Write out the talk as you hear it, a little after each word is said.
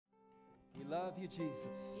love you,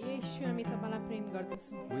 Jesus. येशू हामी तपाईलाई प्रेम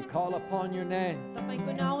गर्दछौँ We call upon your name.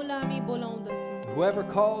 तपाईको नाउँलाई हामी बोलाउँदछौँ Whoever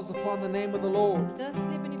calls upon the name of the Lord,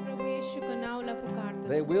 जसले पनि प्रभु येशूको नाउँलाई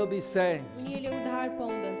they पुकार्दछ will be saved. उनीहरूले उद्धार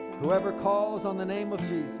पाउँदछ Whoever calls on the name of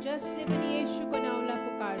Jesus, जसले पनि येशूको नाउँलाई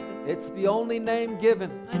पुकार्दछ it's the only name given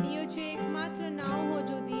अनि यो चाहिँ एकमात्र नाउँ हो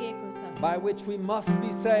जो दिएको छ by which we must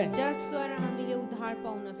be saved. जसद्वारा हामीले उद्धार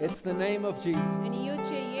पाउन It's the सक्छौँ name of Jesus. अनि यो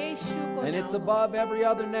चाहिँ येशूको And it's नाउँ हो। above every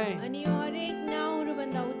other name. अनि यो हरेक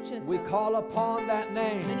नाउँहरूभन्दा उच्च We छ call upon that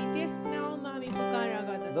name, अनि त्यस नाउँमा हामी पुकार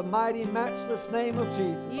the गर्दछौँ mighty, matchless name of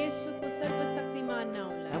Jesus. येशूको सर्वशक्तिमान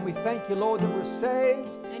नाउँलाई And we thank you, Lord, that we're saved,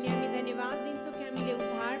 अनि हामी धन्यवाद दिन्छौँ कि हामीले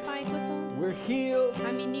उद्धार पाएको छौँ we're healed,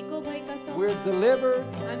 हामी निको भएका छौँ we're delivered,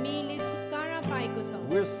 हामीले छुटकारा पाएको छौँ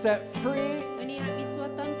we're set free अनि हामी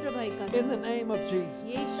स्वतन्त्र भएका in छौँ the name of Jesus.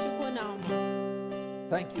 येशूको नाउँमा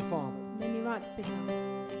Thank you, Father. धन्यवाद पिता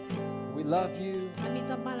We love you. हामी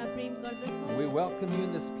तपाईलाई प्रेम गर्दछौँ We welcome you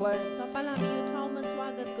in this place. तपाईलाई हामी यो ठाउँमा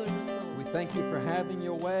स्वागत गर्दछौँ We thank you for having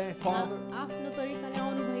your way, Father, आफ्नो तरिकाले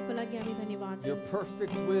आउनु भएको लागि हामी धन्यवाद your दिन्छौँ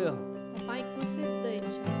perfect will. तपाईको सिद्ध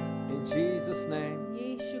इच्छा In Jesus' name,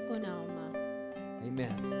 येशूको नाउँमा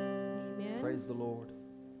amen. Amen Praise the Lord.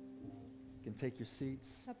 You can take your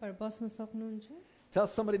seats. तपाईहरु बस्न सक्नुहुन्छ Tell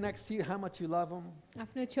somebody next to you how much you love them.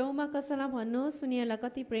 आफ्नो छेउमा कसैलाई भन्नुहोस् उनीहरूलाई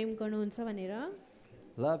कति प्रेम गर्नुहुन्छ भनेर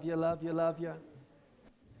Love you, love you, love you.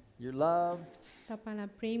 You're loved. तपाईलाई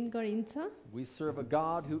प्रेम गरिन्छ We serve a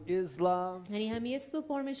God who is love. अनि हामी यस्तो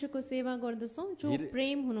परमेश्वरको सेवा गर्दछौँ जो He-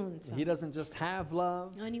 प्रेम हुनुहुन्छ He doesn't just have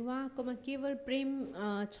love. अनि उहाँकोमा केवल प्रेम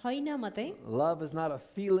छैन मात्रै Love is not a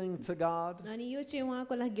feeling to God. अनि यो चाहिँ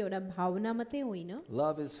उहाँको लागि एउटा भावना मात्रै होइन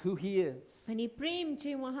Love is who He is. अनि प्रेम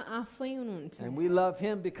चाहिँ उहाँ आफै हुनुहुन्छ And we love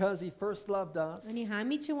Him because He first loved us. अनि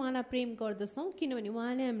हामी चाहिँ उहाँलाई प्रेम गर्दछौँ किनभने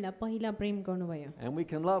उहाँले हामीलाई पहिला प्रेम गर्नुभयो And we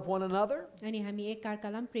can love one another अनि हामी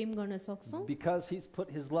एकअर्कालाई प्रेम गर्न सक्छौँ because He's put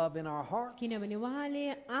His love in our hearts. किनभने उहाँले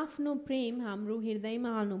आफ्नो प्रेम हाम्रो हृदयमा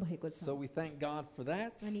हाल्नु भएको छ So we thank God for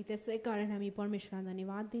that. अनि त्यसै कारण हामी परमेश्वरलाई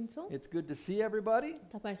धन्यवाद दिन्छौँ It's good to see everybody.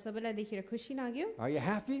 तपाईहरु सबैलाई देखेर खुसी लाग्यो Are you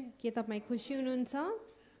happy? के तपाईँ खुसी हुनुहुन्छ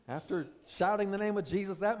After shouting the name of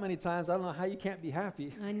Jesus that many times, I don't know how you can't be happy.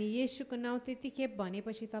 अनि येशूको नाउँ त्यतिखेप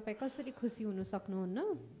भनेपछि तपाईँ कसरी खुसी हुन सक्नुहुन्न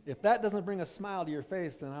If that doesn't bring a smile to your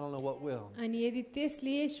face, then I don't know what will. अनि यदि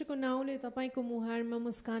त्यसले येशूको नाउँले तपाईको मुहारमा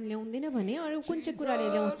मुस्कान ल्याउँदैन भने अरु कुन चाहिँ कुराले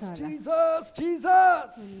ल्याउँछ होला Jesus,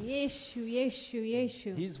 Jesus. अनि येशू येशू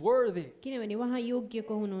येशू He's worthy. किनभने उहाँ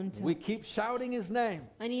योग्यको हुनुहुन्छ We keep shouting His name.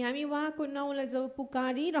 अनि हामी उहाँको नाउँलाई जब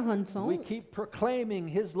पुकारिरहन्छौँ We keep proclaiming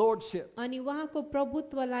His lordship. अनि उहाँको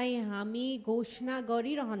प्रभुत्वलाई हामी घोषणा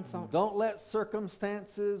गरिरहन्छौँ Don't let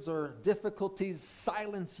circumstances or difficulties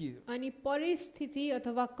silence you. अनि परिस्थिति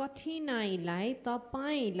अथवा कठिनाइलाई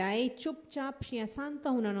तपाईलाई चुपचाप या शान्त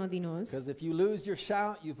हुन नदिनुहोस् Because if you lose your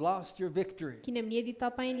shout, you've lost your victory. किनभने यदि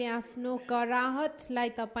तपाईले आफ्नो कराहटलाई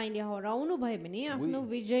तपाईले हराउनु भयो भने आफ्नो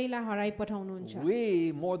विजयलाई हराइ पठाउनुहुन्छ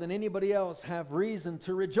We, more than anybody else, have reason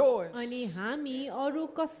to rejoice. अनि हामी अरु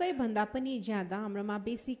कसै भन्दा पनि ज्यादा हाम्रोमा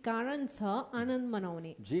बेसी कारण छ आनन्द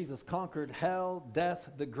मनाउने Jesus conquered hell, death,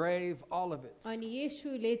 the grave, all of it. अनि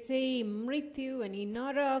येशूले चाहिँ मृत्यु अनि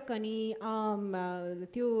नरक अनि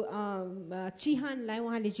त्यो चिहानलाई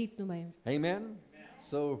उहाँले जित्नु भयो Amen?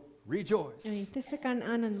 So rejoice. अनि त्यसै कारण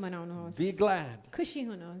आनन्द मनाउनुहोस् Be glad. खुसी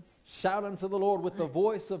हुनुहोस् Shout unto the Lord with the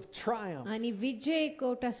voice of triumph. अनि विजयको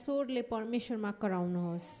एउटा स्वरले परमेश्वरमा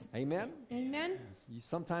कराउनुहोस् Amen? Amen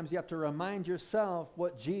Sometimes you have to remind yourself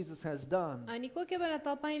what Jesus has done. अनि कोही बेला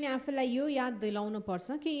तपाईले आफूलाई यो याद दिलाउनु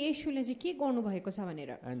पर्छ कि येशूले चाहिँ के गर्नु भएको छ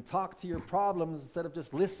भनेर And talk to your problems instead of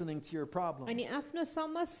just listening to your problems. अनि आफ्नो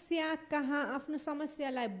समस्या कहाँ आफ्नो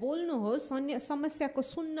समस्यालाई बोल्नुहोस् अन्य समस्याको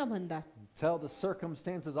सुन्न भन्दा Tell the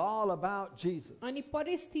circumstances all about Jesus. अनि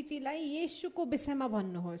परिस्थितिलाई येशूको विषयमा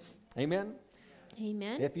भन्नुहोस् Amen?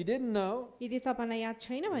 Amen If you didn't know, यदि तपाईलाई याद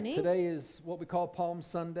छैन भने today is what we call Palm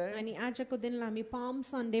Sunday. अनि आजको दिनलाई हामी palm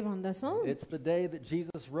Sunday भन्दछौँ It's the day that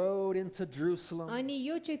Jesus rode into Jerusalem. अनि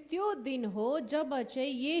यो चाहिँ त्यो दिन हो जब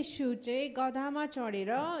चाहिँ येशू चाहिँ गधामा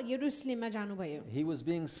चढेर यरुशलेममा जानुभयो He was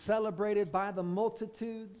being celebrated by the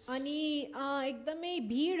multitudes. अनि एकदमै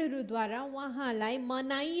भिडहरूद्वारा उहाँलाई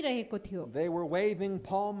मनाइरहेको थियो They were waving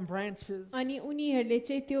palm branches. अनि उनीहरूले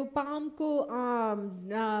चाहिँ त्यो पामको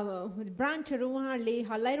ब्रान्चहरू उहाँहरूले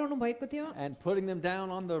हल्लाइरहनु भएको थियो And putting them down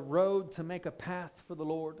on the road to make a path for the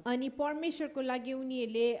Lord. अनि परमेश्वरको लागि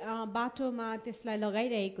उनीहरूले बाटोमा त्यसलाई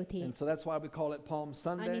लगाइरहेको थिए And so that's why we call it Palm अनि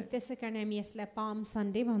Sunday. त्यसै कारण हामी यसलाई palm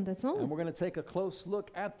Sunday भन्दछौँ And we're going to take a close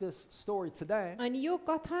look at this story today. अनि यो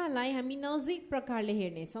कथालाई हामी नजिक प्रकारले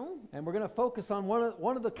हेर्नेछौँ And we're going to focus on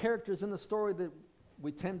one of the characters in the story that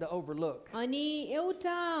we tend to overlook. अनि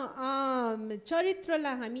एउटा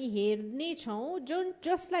चरित्रलाई हामी हेर्ने छौँ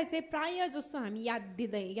जसलाई चाहिँ प्राय जस्तो हामी याद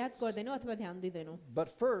गर्दैनौँ अथवा ध्यान दिँदैनौँ.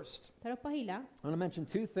 But first, तर पहिला I want to mention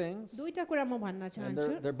two things, दुईटा कुरा म भन्न and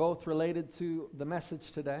चाहन्छु they're both related to the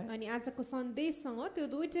message today. अनि आजको सन्देशसँग त्यो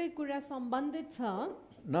दुईटै कुरा सम्बन्धित छ.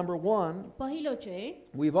 Number one, पहिलो चाहिँ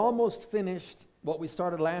we've almost finished what we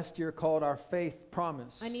started last year called our faith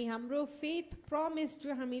promise. अनि हाम्रो फेथ प्रमिस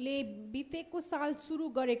जो हामीले बितेको साल सुरु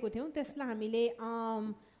गरेको थियौँ त्यसलाई हामीले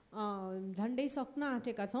झन्डै सक्न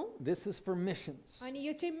आँटेका छौँ. This is for missions. अनि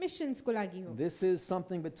यो चाहिँ मिसन्सको लागि हो. This is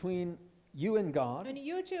something between you and God, अनि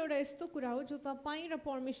यो चाहिँ एउटा यस्तो कुरा हो जो तपाईँ र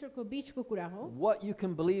परमेश्वरको बीचको कुरा हो. what you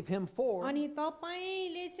can believe Him for, अनि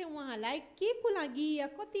तपाईँले चाहिँ उहाँलाई के को लागि या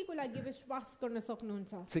कतिको लागि विश्वास गर्न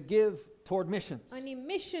सक्नुहुन्छ to give toward missions. अनि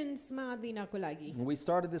मिसन्समा दिनको लागि. We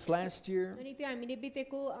started this last year अनि त्यो हामीले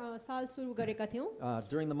बितेको साल सुरु गरेका थियौँ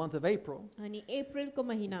during the month of April. अनि अप्रिलको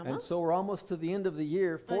महिनामा. And so we're almost to the end of the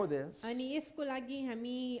year for this. अनि यसको लागि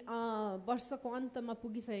हामी वर्षको अन्तमा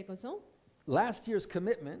पुगिसकेको छौँ. Last year's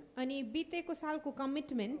commitment अनि बितेको सालको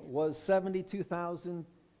कमिटमेन्ट was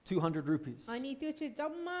 72,200 rupees. अनि त्यो चाहिँ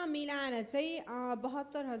जम्मा मिलाएर चाहिँ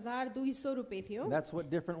 72,200 रुपियाँ थियो. That's what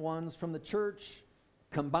different ones from the church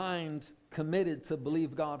combined committed to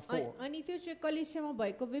believe God for. अनि त्यो चाहिँ कलिसियामा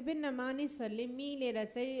भएको विभिन्न मानिसहरूले मिलेर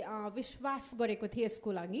चाहिँ विश्वास गरेको थिए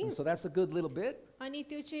यसको लागि. And so that's a good little bit. अनि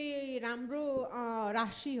त्यो चाहिँ राम्रो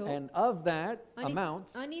राशि हो. And of that अनि amount,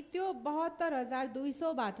 अनि त्यो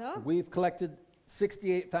 72,200 बाट we've collected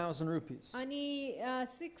 68,000 rupees. अनि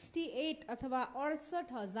 68 अथवा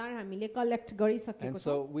 68,000 हामीले कलेक्ट गरिसकेको And छौँ.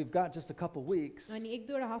 so we've got just a couple weeks. अनि एक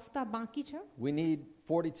दुईवटा हप्ता बाँकी छ. We need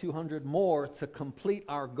 4,200 more to complete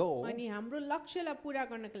our goal. अनि हाम्रो लक्ष्यलाई पुरा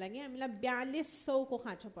गर्नको लागि हामीलाई 4200 को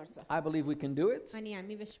खाँचो पर्छ. I believe we can do it. अनि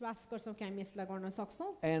हामी विश्वास गर्छौँ कि हामी यसलाई गर्न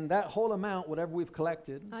सक्छौँ. And that whole amount, whatever we've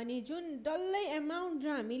collected, अनि जुन डल्लै अमाउन्ट जो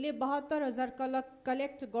हामीले 72,000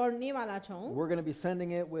 कलेक्ट गर्नेवाला छौँ we're going to be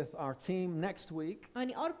sending it with our team next week.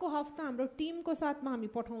 अनि अर्को हप्ता हाम्रो टिमको साथमा हामी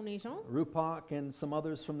पठाउने छौँ. Rupak and some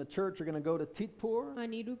others from the church are going to go to Titpur.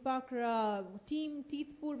 अनि रूपक र टिम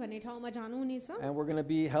तीतपुर भन्ने ठाउँमा जानुहुनेछ. And we're going to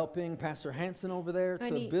be helping Pastor Hansen over there to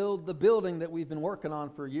Ani- build the building that we've been working on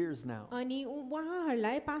for years now. अनि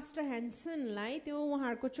उहाँहरूलाई pastor ह्यान्सनलाई त्यो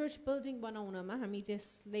उहाँहरूको church building बनाउनमा हामी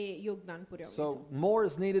त्यसले योगदान पुर्याउँछौँ. So more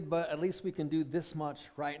is needed, but at least we can do this much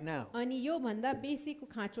right now. अनि यो भन्दा बेसीको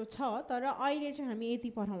खाँचो छ तर अहिले चाहिँ हामी यति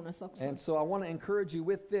पठाउन सक्छौँ. And so I want to encourage you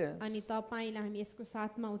with this, अनि तपाईलाई हामी यसको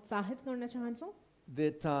साथमा उत्साहित गर्न चाहन्छौँ.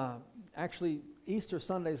 that actually Easter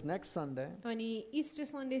Sunday is next Sunday. अनि इस्टर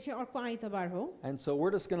सन्डे चाहिँ अर्को आइतबार हो. And so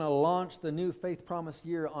we're just going to launch the new Faith Promise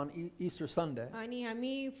year on Easter Sunday. अनि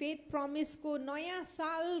हामी फेथ प्रमिसको नयाँ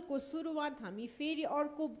सालको सुरुवात हामी फेरि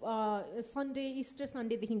अर्को सन्डे इस्टर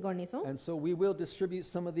सन्डेदेखि गर्नेछौँ. And so we will distribute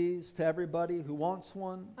some of these to everybody who wants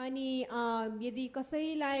one. अनि यदि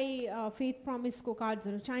कसैलाई फेथ प्रमिसको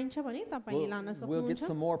कार्ड्सहरू चाहिन्छ भने तपाईले लान We'll get सक्नुहुन्छ.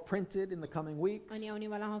 some more printed in the coming weeks. अनि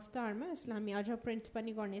आउनेवाला हप्ताहरुमा यसलाई हामी अझ प्रिन्ट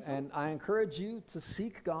पनि गर्नेछौँ. And I encourage you to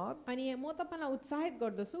seek God. अनि म तपाईलाई उत्साहित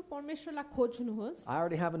गर्दछु परमेश्वरलाई खोज्नुहोस्. I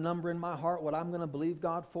already have a number in my heart what I'm going to believe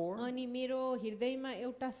God for. अनि मेरो हृदयमा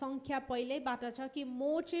एउटा संख्या पहिल्यैबाट छ कि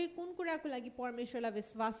म चाहिँ कुन कुराको लागि परमेश्वरलाई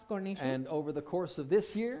विश्वास गर्नेछु. And over the course of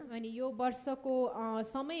this year, अनि यो वर्षको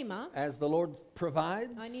समयमा as the Lord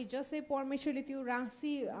provides, अनि जसै परमेश्वरले त्यो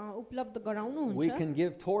राशि उपलब्ध we गराउनुहुन्छ can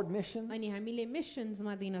give toward missions, अनि हामीले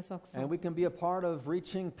मिसन्समा दिन सक्छौँ. and we can be a part of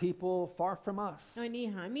reaching people far from us,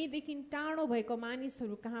 अनि हामीदेखि टाढो भएको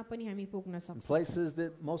मानिसहरू कहाँ पनि हामी पुग्न सक्छौँ. places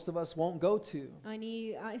that most of us won't go to.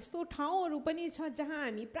 अनि यस्तो ठाउँहरू पनि छ जहाँ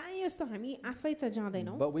हामी प्राय जस्तो हामी आफै त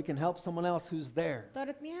जाँदैनौँ. But we can help someone else who's there.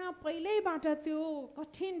 तर त्यहाँ पहिल्यैबाट त्यो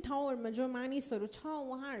कठिन ठाउँहरूमा जो मानिसहरू छ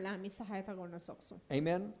उहाँहरूलाई हामी सहायता गर्न सक्छौँ.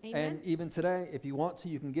 Amen? Amen. And even today, if you want to,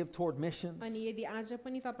 you can give toward missions. अनि यदि आज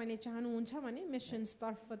पनि तपाईले चाहनुहुन्छ भने मिसन्स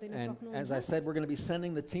तर्फ दिन And as I सक्नुहुन्छ. said, we're going to be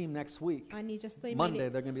sending the team next week. अनि जस्तै Monday,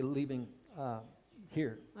 मैले they're going to be leaving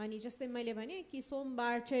here. अनि जस्तै मैले भने कि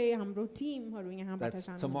सोमबार चाहिँ हाम्रो टिमहरू यहाँबाट That's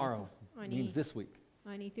जानुहुन्छ. tomorrow. अनि Means this week.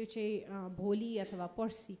 अनि त्यो चाहिँ भोलि अथवा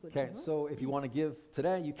पर्सिको Okay, दिन हो. so if you want to give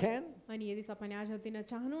today, you can. अनि यदि तपाईले आज दिन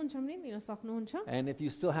चाहनुहुन्छ भने दिन सक्नुहुन्छ. And if you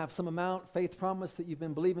still have some amount, faith promise that you've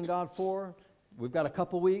been believing God for, we've got a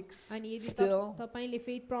couple weeks अनि यदि still. तपाईले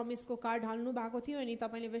फेथ प्रमिसको कार्ड हाल्नु भएको थियो अनि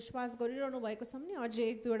तपाईले विश्वास गरिरहनु भएको छ भने अझै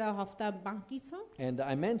एक दुईवटा हप्ता बाँकी छ. And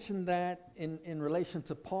I mentioned that in relation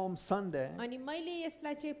to Palm Sunday अनि मैले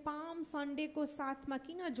यसलाई चाहिँ पाम सन्डेको साथमा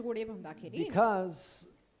किन जोडे भन्दाखेरि because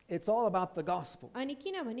it's all about the gospel. अनि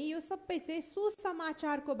किनभने यो सबै चाहिँ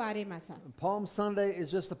सुसमाचारको बारेमा छ Palm Sunday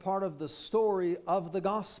is just a part of the story of the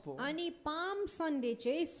gospel. अनि पाम सन्डे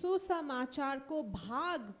चाहिँ सुसमाचारको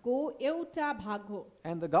भागको एउटा भाग हो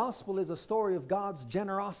And the gospel is a story of God's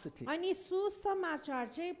generosity. अनि सुसमाचार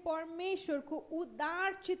चाहिँ परमेश्वरको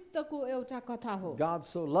उदार चित्तको एउटा कथा हो God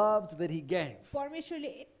so loved that he gave. परमेश्वरले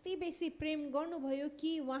यति बेसी प्रेम गर्नुभयो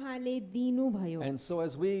कि उहाँले दिनुभयो And so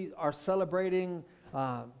as we are celebrating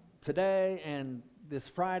today and this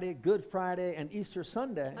Friday, Good Friday and Easter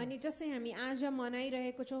Sunday, अनि जसै हामी आज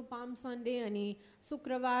मनाइरहेको छौँ पाम सन्डे अनि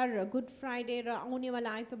शुक्रबार गुड फ्राइडे र आउनेवाला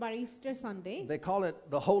आइतबार Easter Sunday they call it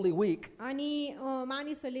the Holy Week. अनि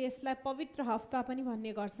मानिसहरूले यसलाई पवित्र हप्ता पनि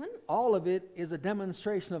भन्ने गर्छन् All of it is a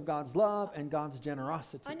demonstration of God's love and God's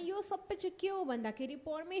generosity. अनि यो सबै चाहिँ के हो भन्दाखेरि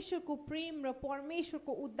परमेश्वरको प्रेम र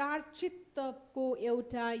परमेश्वरको उदार चित्तको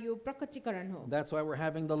एउटा यो प्रकटीकरण हो That's why we're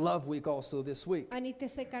having the Love Week also this week. अनि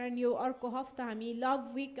त्यसैकारण यो अर्को हप्ता हामी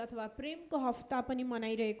लभ विक अथवा प्रेमको हप्ता पनि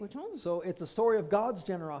मनाइरहेको छौँ So it's a story of God's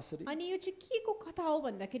generosity. अनि यो चाहिँ के को कथा हो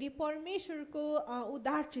भन्दाखेरि परमेश्वरको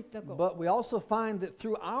उदार चित्तको But we also find that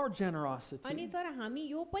through our अनि generosity, तर हामी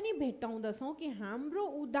यो पनि भेट्टाउँदछौँ कि हाम्रो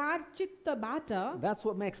उदार चित्तबाट that's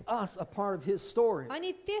what makes us a part of his story.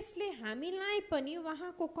 अनि त्यसले हामीलाई पनि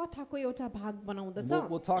उहाँको कथाको एउटा भाग बनाउँदछ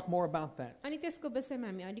We'll talk more about that. अनि त्यसको विषयमा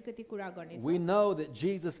हामी अलिकति कुरा गर्नेछौँ We know that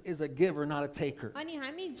Jesus is a giver, not a taker. अनि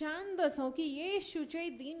हामी जान्दछौँ कि येशू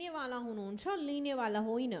चाहिँ दिनेवाला हुनुहुन्छ लिनेवाला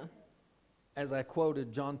होइन As I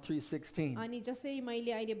quoted John 3:16, अनि जसै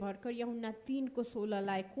मैले अहिले भर्खर यूहन्ना 3:16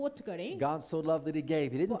 लाई कोट गरेँ God so loved that he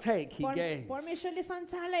gave. He didn't take, he gave. परमेश्वरले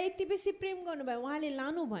संसारलाई यति बेसी प्रेम गर्नुभयो उहाँले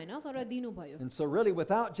लानु भएन तर दिनुभयो And so really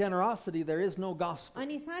without generosity there is no gospel.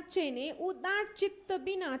 अनि साँच्चै नै उदार चित्त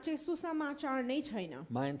बिना चाहिँ सुसमाचार नै छैन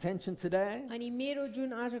My intention today अनि मेरो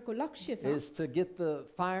जुन आजको लक्ष्य छ is to get the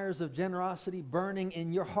fires of generosity burning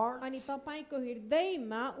in your heart, अनि तपाईको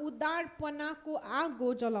हृदयमा उदारपनाको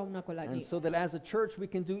आगो जलाउनको लागि and so that as a church we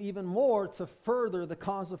can do even more to further the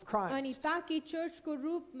cause of अनि Christ. ताकि चर्चको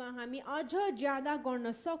रूपमा हामी अझ ज्यादा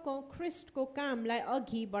गर्न सकौं ख्रिस्टको कामलाई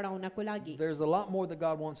अघि बढाउनको लागि There's a lot more that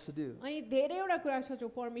God wants to do. अनि धेरैवटा कुरा छ जो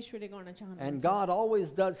परमेश्वरले गर्न And चाहनुहुन्छ God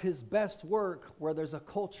always does his best work where there's a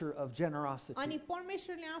culture of अनि generosity.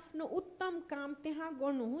 परमेश्वरले आफ्नो उत्तम काम त्यहाँ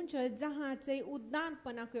गर्नुहुन्छ जहाँ चाहिँ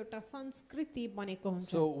उदारपनाको एउटा संस्कृति बनेको हुन्छ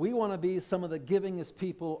So we want to be some of the givingest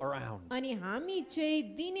people around. अनि हामी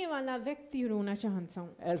चाहिँ दिनेवाला व्यक्तिहरू हुन चाहन्छौँ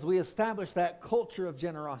As we establish that culture of अनि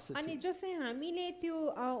generosity, जसै हामीले त्यो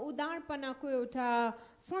उदारपनाको एउटा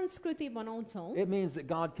संस्कृति बनाउँछौँ it means that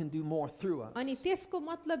God can do more through us. अनि त्यसको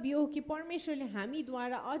मतलब यो हो कि परमेश्वरले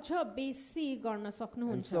हामीद्वारा अझ बेसी गर्न And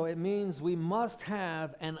सक्नुहुन्छ so it means we must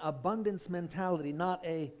have an abundance mentality, not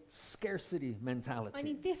a scarcity अनि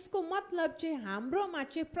mentality. त्यसको मतलब चाहिँ हाम्रोमा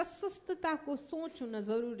चाहिँ प्रशस्तताको सोच हुन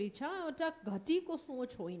जरुरी छ एउटा घटीको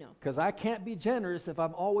सोच होइन Because I can't be generous if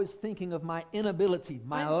I'm always thinking of my inability,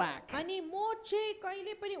 my lack. अनि म चाहिँ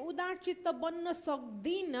कहिले पनि उदारचित्त बन्न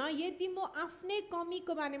सक्दिनँ यदि म आफ्नै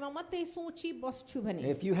कमीको बारेमा मात्रै सोची बस्छु भने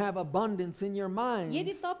If you have abundance in your mind,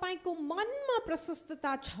 यदि तपाईको मनमा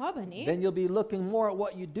प्रशस्तता छ भने then you'll be looking more at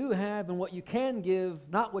what you do have and what you can give,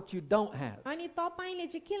 not what you don't have. अनि तपाईले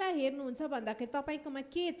चाहिँ केलाई हेर्नुहुन्छ भन्दाखेरि तपाईकोमा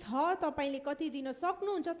के छ तपाईले कति दिन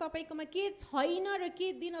सक्नुहुन्छ तपाईकोमा के छैन र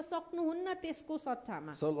के दिन सक्नुहुन्न त्यसको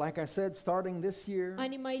सट्टामा So like I said, starting this year,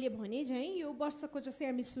 अनि मैले भने चाहिँ यो वर्षको जसै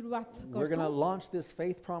हामी सुरुवात we're going to गर्छौं launch this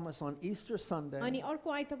faith promise on Easter Sunday. अनि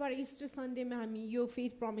अर्को आइतबार इस्टर सन्डेमा हामी यो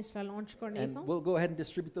फेथ प्रमिसलाई लन्च गर्नेछौं And we'll go ahead and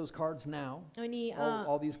distribute those cards now. अनि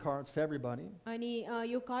All these cards to everybody. अनि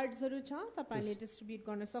यो कार्ड्सहरु छ तपाईले डिस्ट्रिब्युट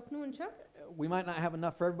गर्न सक्नुहुन्छ We might not have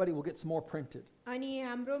enough for everybody. We'll get some more printed. अनि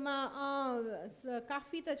हाम्रोमा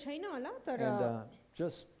काफी त छैन होला तर And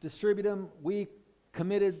just distribute them. We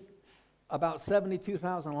committed about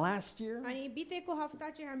 72,000 last year. अनि बितेको हप्ता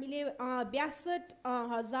चाहिँ हामीले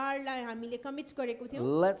 62,000लाई हामीले कमिट गरेको थियौं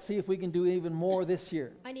Let's see if we can do even more this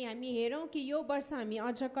year. अनि हामी हेरौं कि यो वर्ष हामी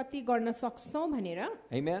अझ कति गर्न सक्छौं भनेर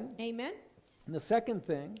Amen. Amen And the second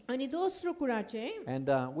thing, अनि दोस्रो कुरा चाहिँ and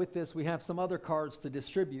with this we have some other cards to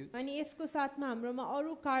distribute. अनि यसको साथमा हाम्रोमा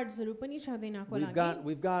अरु कार्ड्सहरु पनि छ दिनको लागि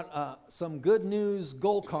We've got some good news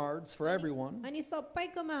gold cards for everyone, अनि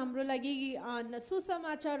सबैकोमा हाम्रो लागि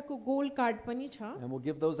सुसमाचारको गोल्ड कार्ड पनि छ and we'll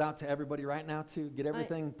give those out to everybody right now to get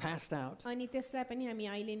everything passed out. अनि त्यसलाई पनि हामी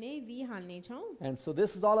अहिले नै दिइहाल्ने छौं And so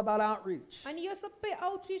this is all about outreach. अनि यो सबै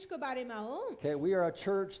आउटरीचको बारेमा हो Okay, we are a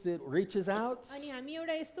church that reaches out. अनि हामी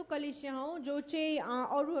एउटा यस्तो कलेसिया हौ जो चाहिँ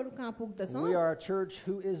अरूहरु कहाँ पुग्दछौं We are a church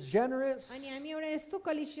who is generous, अनि हामी एउटा यस्तो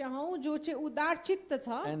कलेसिया हौ जो चाहिँ उदारचित्त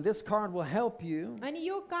छ and this card will help you अनि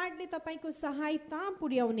यो कार्डले तपाईको सहायता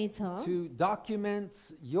पुर्याउने छ to document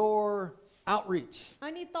your outreach.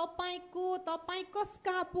 अनि तपाई कस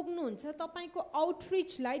कहाँ पुग्नुहुन्छ तपाईको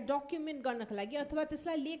आउटरिचलाई डकुमेन्ट गर्नको लागि अथवा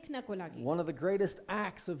त्यसलाई लेख्नको लागि One of the greatest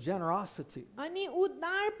acts of generosity अनि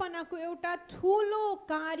उदारपनाको एउटा ठूलो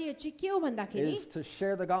कार्य चाहिँ के हो भन्दाखेरि is to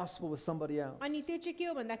share the gospel with somebody else. अनि त्यो चाहिँ के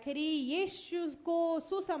हो भन्दाखेरि येशूको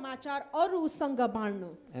सुसमाचार अरूसँग बाँड्नु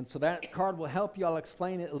And so that card will help you. I'll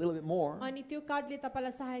explain it a little bit more. अनि त्यो कार्डले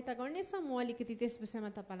तपाईलाई सहायता गर्नेछ म अलिकति त्यस विषयमा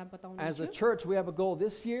तपाईलाई बताउने As a छु church, we have a goal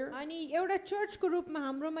this year अनि एउटा चर्चको रूपमा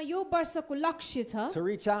हाम्रोमा यो वर्षको लक्ष्य छ to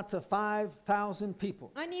reach out to 5,000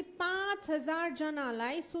 people. अनि 5000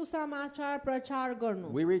 जनालाई सुसमाचार प्रचार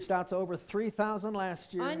गर्नु We reached out to over 3,000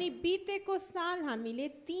 last year, अनि बितेको साल हामीले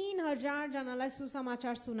 3000 जनालाई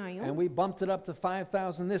सुसमाचार सुनायौं and we bumped it up to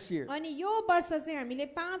 5,000 this year. अनि यो वर्ष चाहिँ हामीले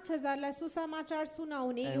 5000 लाई सुसमाचार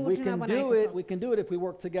सुनाउने And we योजना can do बनाएको it. छौं We can do it if we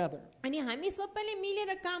work together. अनि हामी सबैले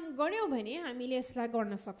मिलेर काम गर्यौं भने हामीले यसलाई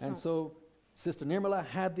गर्न सक्छौं And so Sister Nirmala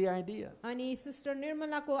had the idea. अनि सिस्टर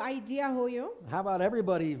निर्मलाको आइडिया हो यो How about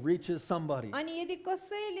everybody reaches somebody अनि यदि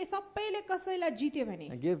कसैले सबैले कसैलाई जित्यो भने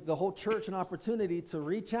and give the whole church an opportunity to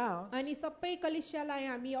reach out? अनि सबै कलिसियालाई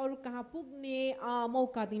हामी अरु कहाँ पुग्ने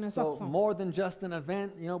मौका दिन So सक्छौं more than just an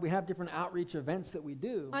event, we have different outreach events that we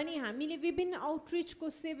do. अनि हामीले विभिन्न आउटरिचको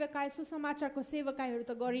सेवाकाई सुसमाचारको सेवाकाईहरु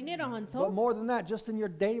त गरि नै रहन्छौं But more than that, just in your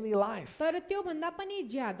daily life. तर त्यो भन्दा पनि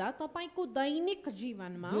ज्यादा तपाईको दैनिक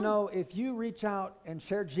जीवनमा If you reach out and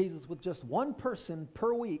share Jesus with just one person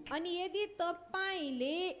per week, अनि यदि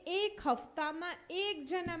तपाईले एक हप्तामा एक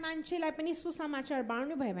जना मान्छेलाई पनि सुसमाचार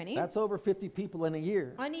बाँड्नु भयो भने that's over 50 people in a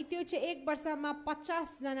year. अनि त्यो चाहिँ एक वर्षमा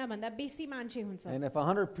 50 जना भन्दा बेसी मान्छे हुन्छ And if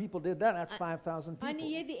 100 people did that, that's 5,000 अनि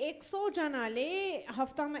people. यदि 100 जनाले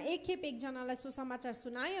हप्तामा एक खेप एक जनालाई सुसमाचार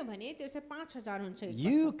सुनायो भने त्यो चाहिँ 5000 हुन्छ एक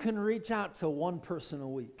You वर्ष can reach out to one person a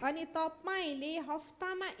week. अनि तपाईले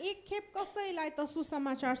हप्तामा एक खेप कसैलाई त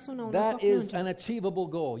सुसमाचार सुनाउन That is सक्नुहुन्छ an achievable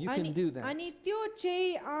goal. You can do that. अनि त्यो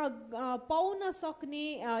चाहिँ पाउन सक्ने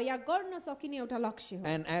या गर्न सकिने एउटा लक्ष्य हो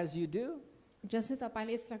And as you do, जसै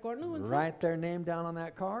तपाईले यसलाई गर्नुहुन्छ write their name down on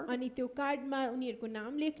that card. अनि त्यो कार्डमा उनीहरुको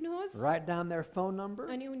नाम लेख्नुहोस् Write down their phone number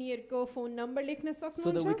अनि उनीहरुको फोन नम्बर लेख्न so that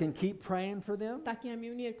we सक्नुहुन्छ can keep praying for them. ताकि हामी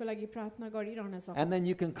उनीहरुको लागि प्रार्थना गरिरहन सकौं And then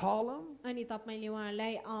you can call them अनि तपाईले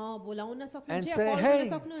उहाँलाई बोलाउन and सक्नुहुन्छ या say, कल गर्न hey,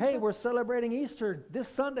 सक्नुहुन्छ we're celebrating Easter this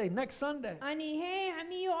Sunday, next Sunday. अनि हे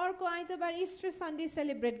हामी यो अर्को आइतबार इस्टर सन्डे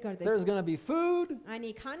सेलिब्रेट There's गर्दैछौं going to be food.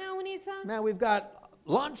 अनि खाना हुनेछ Man, we've got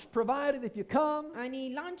lunch provided if you come. अनि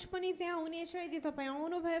लन्च पनि त्यहाँ हुनेछ यदि तपाई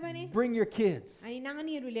आउनु भयो भने Bring your kids. अनि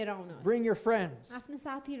नानीहरु लिएर आउनुहोस् Bring your friends. आफ्नो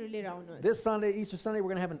साथीहरु लिएर आउनुहोस् This Sunday, Easter Sunday, we're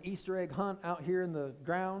going to have an Easter egg hunt out here in the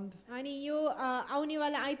ground. अनि यो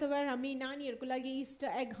आउनेवाला आइतबार हामी नानीहरुको लागि इस्टर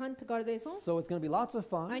एग हन्ट गर्दैछौं So it's going to be lots of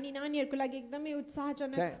fun. अनि नानीहरुको लागि एकदमै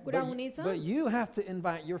उत्साहजनक Okay, कुरा हुनेछ but you have to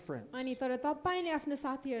invite your friends अनि तर तपाईले आफ्नो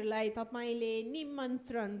साथीहरुलाई तपाईले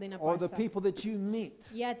निमन्त्रण दिन or the पर्छ people that you meet.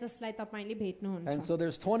 या जसलाई तपाईले भेट्नुहुन्छ And so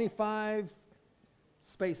there's 25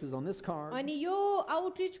 spaces on this card. अनि यो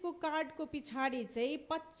आउटरिचको कार्डको पछाडी चाहिँ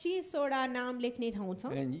 25 वटा नाम लेख्ने ठाउँ छ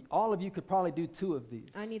And all of you could probably do 2 of these.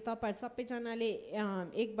 अनि तपाईहरु सबैजनाले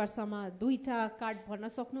एक वर्षमा दुईटा कार्ड भर्न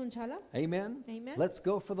सक्नुहुन्छ होला Amen? Amen. Let's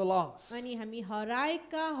go for the lost. अनि हामी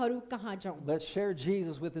हराएकाहरु कहाँ जाउँ Let's share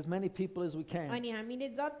Jesus with as many people as we can. अनि हामीले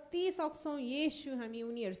जति सक्छौं येशू हामी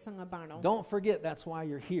उनीहरुसँग बाँडौं Don't forget that's why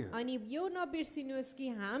you're here. अनि यो नबिर्सिनुहोस् कि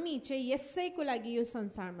हामी चाहिँ यसैको लागि यो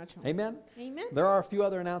संसारमा छौं Amen? Amen. There are a few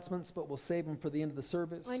other announcements, but we'll save them for the end of the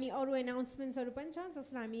service. अनि अरु अनाउन्समेन्ट्सहरु पनि छ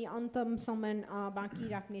जसलाई हामी अन्तमसम्म बाँकी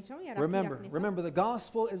राख्ने छौं या राख्ने छौं Remember, the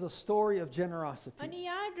gospel is a story of generosity. अनि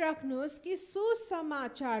याद राख्नुहोस् कि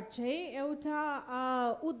सुसमाचार चाहिँ एउटा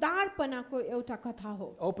उदारपनाको एउटा कथा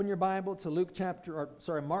हो Open your Bible to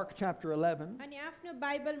Mark chapter 11. अनि आफ्नो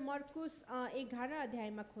बाइबल मर्कुस 11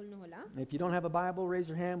 अध्यायमा खोल्नु होला If you don't have a Bible, raise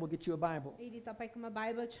your hand. We'll get you a Bible. यदि तपाईकोमा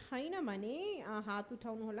बाइबल छैन भने हात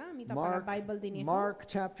उठाउनु होला हामी तपाईलाई बाइबल दिनेछौं Mark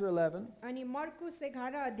chapter 11. अनि मर्कुस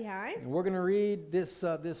 11 अध्याय And we're going to read this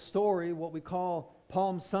story, what we call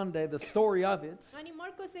Palm Sunday, the story of it, अनि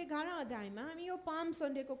मर्कुस 11 अध्यायमा हामी यो पाम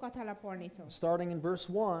सन्डेको कथालाई पढ्ने छौं starting in verse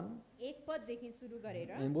 1, एक पददेखि सुरु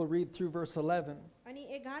गरेर and we'll read through verse 11. अनि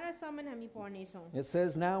 11 सम्म हामी पढ्ने छौं It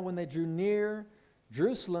says, Now when they drew near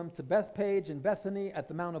Jerusalem to Bethpage and Bethany at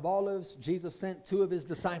the Mount of Olives, Jesus sent 2 of his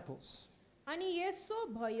disciples. अनि यसो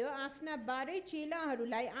भयो आफ्ना 12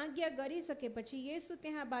 चेलाहरूलाई आज्ञा गरिसकेपछि येशू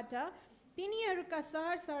त्यहाँबाट तिनीहरूका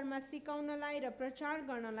शहरमा सिकाउनलाई र प्रचार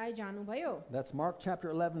गर्नलाई जानुभयो That's Mark chapter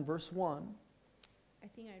 11, verse 1. I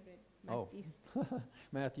think I read Oh. Matthew.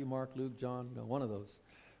 Matthew, Mark, Luke, John, no, one of those.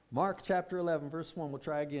 Mark chapter 11, verse 1. We'll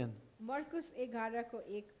try again. मर्कुस 11 को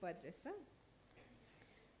 1 पद रहेछ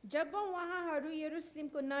जब उहाँहरू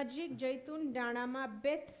यरुशलेमको नजिक जैतुन डाँडामा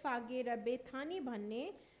बेथफागे र बेथानी भन्ने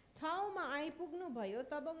ठाउँमा आइपुग्नु भयो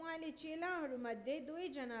तब उहाँले चेलाहरूमध्ये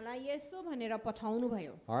दुईजनालाई यसो भनेर पठाउनु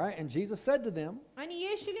भयो All right, and Jesus said to them, अनि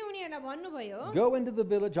येशूले उनीहरूलाई भन्नुभयो "Go into the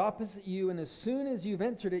village opposite you, and as soon as you've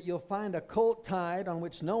entered it, you'll find a colt tied on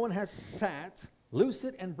which no one has sat. Loose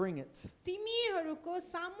it and bring it." तिमीहरूको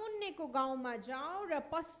सामुन्नेको गाउँमा जाऊ र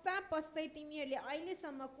पस्दा पस्दै तिमीहरूले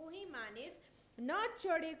अहिलेसम्म कोही मानिस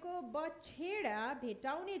नचढेको बछेडा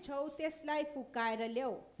भेटाउने छौ त्यसलाई फुकाएर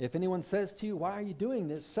ल्याऊ If anyone says to you, "Why are you doing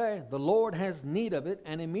this?" say, "The Lord has need of it,"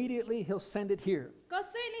 and immediately he'll send it here.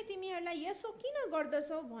 कसैले तिमीहरूलाई यसो किन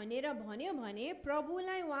गर्दछौ भनेर भन्यो भने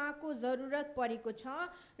प्रभुलाई उहाँको जरुरत परेको छ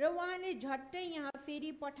र उहाँले झट्टै यहाँ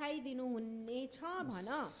फेरि पठाइदिनु हुनेछ भन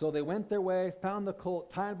So they went their way, found the colt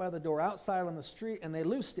tied by the door outside on the street, and they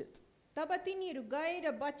loosed it. तब तिनीहरू गए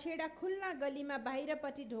र बछेडा खुल्ला गलीमा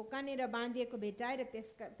बाहिरपट्टि ढोकानेर बाँधिएको भेटाएर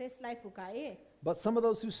त्यसलाई फुकाए But some of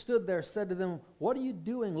those who stood there said to them, "What are you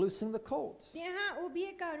doing loosing the colt?" त्यहाँ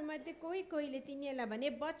उभिएकाहरूमध्ये कोहीले तिनीहरूलाई भने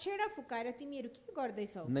बछेडा फुकाएर तिमीहरू के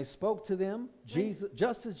गर्दैछौ And they spoke to them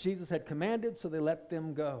just as Jesus had commanded, so they let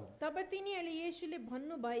them go. तब तिनीहरूले येशूले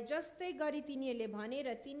भन्नुभयो जस्तै गरी तिनीहरूले भने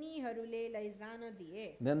र तिनीहरूले लैजान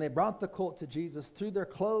दिए Then they brought the colt to Jesus, threw their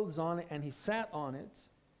clothes on it, and he sat on it.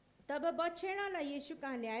 तब बछेडालाई येशू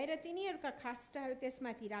कहाँ ल्याएर तिनीहरूका खास्टाहरू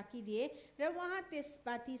त्यसमाथि राखिदिए र उहाँ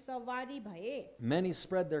त्यसमाथि सवारी भए Many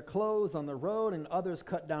spread their clothes on the road, and others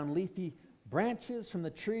cut down leafy branches from the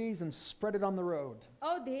trees and spread it on the road.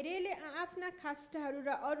 औ धेरैले आफ्ना खास्टाहरू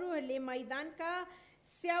र अरूहरूले मैदानका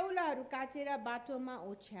स्याउलाहरू काटेर बाटोमा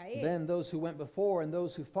ओछ्याए Then those who went before and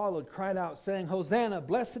those who followed cried out, saying, "Hosanna,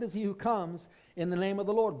 blessed is he who comes in the name of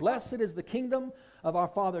the Lord. Blessed is the kingdom of our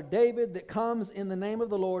father David that comes in the name of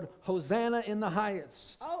the Lord. Hosanna in the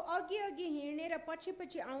highest." औ अघि अघि हिँड्ने र पछि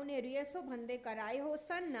पछि आउनेहरू यसो भन्दै कराए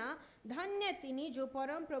होसन्ना धन्य तिनी जो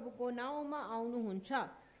परम प्रभुको नाउँमा आउनुहुन्छ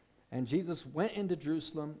And Jesus went into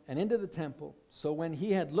Jerusalem and into the temple. So when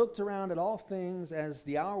he had looked around at all things, as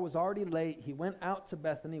the hour was already late, he went out to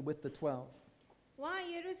Bethany with the 12. उहाँ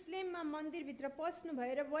यरुसलेममा मन्दिरभित्र पस्नु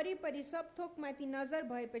भएर वरिपरि सब थोकमाथि नजर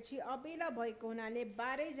भएपछि अबेला भएको हुनाले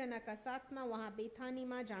 12 जनाका साथमा उहाँ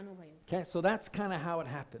बेथानीमा जानुभयो Okay, so that's kind of how it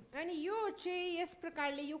happened. अनि यो चाहिँ यस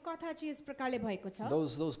प्रकारले यो कथा चाहिँ यस प्रकारले भएको छ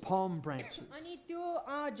Those palm branches. अनि त्यो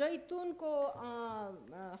जैतुनको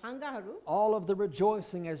हाँगाहरू All of the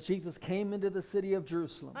rejoicing as Jesus came into the city of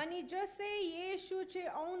Jerusalem. अनि जसै येशू चाहिँ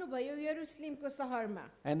आउनुभयो यरुसलेमको सहरमा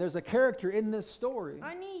And there's a character in this story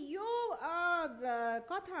अनि यो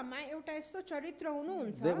कथामा एउटा यस्तो चरित्र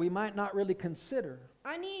हुनुहुन्छ that we might not really consider,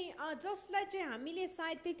 अनि जसलाई चाहिँ हामीले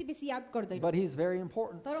सायद त्यति बेसी याद गर्दैनौँ but he's very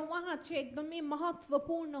important. तर उहाँ चाहिँ एकदमै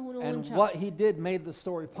महत्त्वपूर्ण And हुनुहुन्छ what he did made the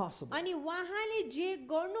story possible. अनि उहाँले जे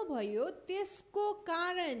गर्नुभयो त्यसको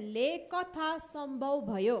कारणले कथा सम्भव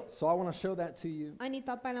भयो So I want to show that to you. अनि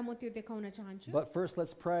तपाईलाई म त्यो देखाउन चाहन्छु But first,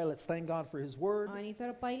 let's pray. Let's thank God for his word. अनि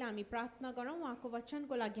तर पहिला हामी प्रार्थना गरौँ उहाँको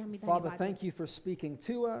वचनको लागि हामी Father, धन्यवाद thank you for speaking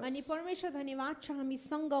to us. अनि परमेश्वर धन्यवाद छ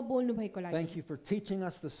हामीसँग बोल्नु भएको लागि Thank you for teaching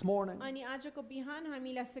us this morning. अनि आजको बिहान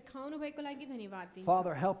हामीलाई सिकाउनु भएको लागि धन्यवाद दिन्छु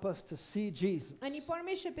Father, help us to see Jesus. अनि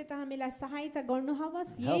परमेश्वर पिता हामीलाई सहायता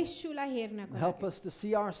गर्नुहोस् Help- येशूलाई हेर्नको Help लागि us to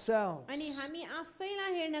see ourselves अनि हामी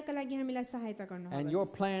आफैलाई हेर्नका लागि हामीलाई सहायता and your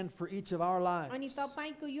गर्नुहोस् plan for each of our lives. अनि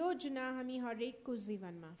तपाईको योजना हामी हरेकको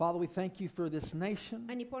जीवनमा Father, we thank you for this nation.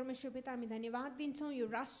 अनि परमेश्वर पिता हामी धन्यवाद दिन्छौँ यो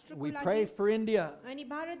राष्ट्रको We लागि pray for India. अनि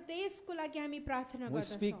भारत देशको लागि हामी प्रार्थना We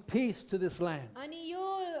गर्दछौँ speak peace to this land. अनि यो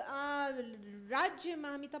राज्यमा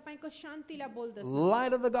हामी तपाईको शान्तिलाई बोल्दछौँ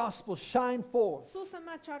Light of the gospel shine forth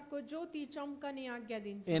सुसमाचारको ज्योति चम्कने आज्ञा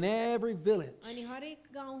दिन्छौँ in every village, अनि हरेक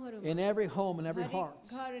गाउँहरूमा in every home, and every heart.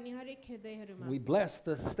 हरेक घर अनि हरेक हृदयहरूमा We bless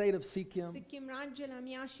the state of Sikkim, Sikkim राज्यलाई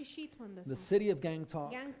हामी आशिषित the भन्दछौँ city of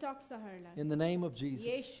Gangtok, ग्याङटक सहरलाई in the name of Jesus.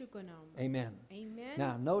 येशूको नाममा Amen. Amen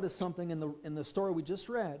Now, notice something in the story we just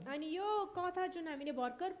read. अनि यो कथा जुन हामीले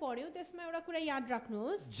भर्खर पढ्यौँ त्यसमा एउटा कुरा याद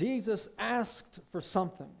राख्नुहोस् Jesus asked for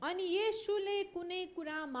something. अनि येशूले कुनै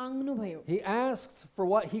कुरा माग्नु भयो He asked for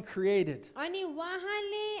what he created. अनि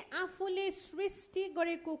उहाँले आफूले सृष्टि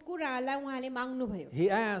गरेको कुरालाई उहाँले माग्नु भयो He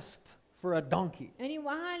asked for a donkey. अनि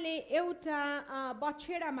उहाँले एउटा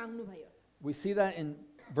बछेडा माग्नु भयो We see that in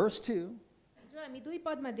verse 2. जो हामी 2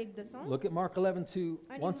 पदमा देख्दछौँ Look at Mark 11:2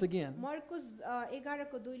 once again. मर्कुस 11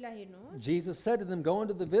 को 2 लाई हेर्नुहोस् Jesus said to them, "Go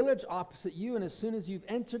into the village opposite you, and as soon as you've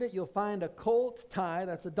entered it, you'll find a colt tied,"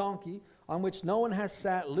 that's a donkey, on which no one has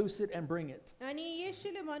sat, loose it and bring it. अनि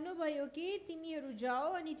येशूले भन्नुभयो कि तिमीहरू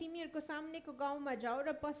जाऊ अनि तिमीहरूको सामनेको गाउँमा जाऊ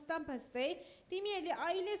र पस्दा पस्दै तिमीहरूले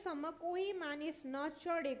अहिलेसम्म कोही मानिस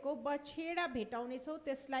नचढेको बछेडा भेटाउनेछौ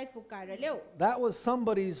त्यसलाई फुकाएर ल्याऊ. That was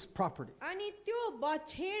somebody's property. अनि त्यो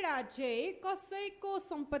बछेडा चाहिँ कसैको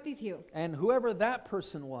सम्पत्ति थियो. And whoever that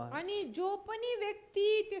person was अनि जो पनि व्यक्ति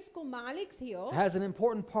त्यसको मालिक थियो has an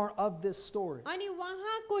important part of this story. अनि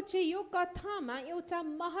उहाँको चाहिँ यो कथामा एउटा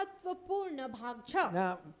महत्त्वपूर्ण भाग छ.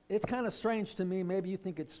 Now, it's kind of strange to me. Maybe you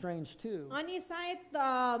think it's strange too. अनि सायद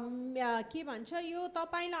के भन्छ यो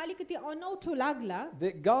तपाईलाई अलिकति अनौठो लाग्ला.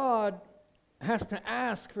 That God has to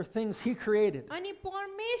ask for things He created. अनि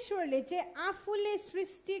परमेश्वरले चाहिँ आफूले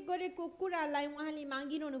सृष्टि गरेको कुरालाई उहाँले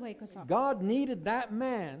मागिरहनु भएको छ. God needed that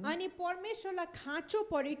man अनि परमेश्वरलाई खाँचो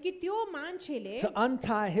पर्यो कि त्यो मान्छेले to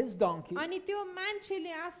untie his donkey, अनि त्यो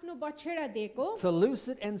मान्छेले आफ्नो बछेडा दिएको to loose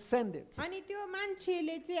it and send it. अनि त्यो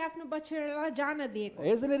मान्छेले चाहिँ आफ्नो बछेडालाई जान दिएको.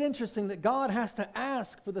 Isn't it interesting that God has to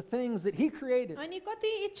ask for the things that He created? अनि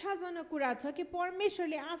कति इच्छाजनक कुरा छ कि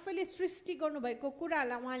परमेश्वरले आफैले सृष्टि गर्नुभएको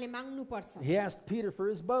कुरालाई उहाँले माग्नु पर्छ. He asked Peter for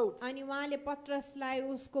his boat. अनि उहाँले पत्रसलाई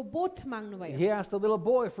उसको बोट माग्नुभयो. He asked a little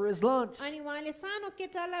boy for his lunch. अनि उहाँले सानो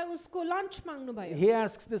केटालाई उसको लन्च माग्नुभयो. He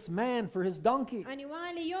asks this man for his donkey. अनि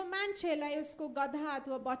उहाँले यो मान्छेलाई उसको गधा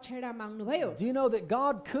अथवा बछेडा माग्नुभयो. Do you know that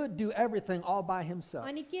God could do everything all by Himself?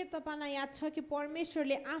 अनि के तपाईलाई याद छ कि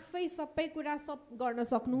परमेश्वरले आफै सबै कुरा सब गर्न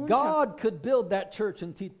सक्नुहुन्छ. God could build that church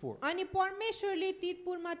in Teetpur. अनि परमेश्वरले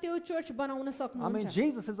तीतपुरमा त्यो चर्च बनाउन I mean, सक्नुहुन्छ.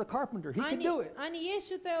 Jesus is a carpenter. He can अनि do it. अनि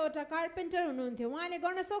येशू त एउटा कार्पेन्टर हुनुहुन्थ्यो, उहाँले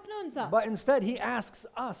गर्न सक्नुहुन्छ. But instead, He asks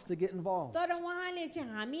us to get involved. तर उहाँले चाहिँ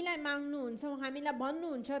हामीलाई माग्नुहुन्छ, हामीलाई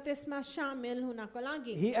भन्नुहुन्छ त्यसमा सामेल हुनको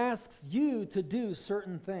लागि. He asks you to do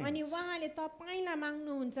certain अनि things. उहाँले तपाईलाई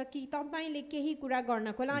माग्नुहुन्छ कि तपाईले केही कुरा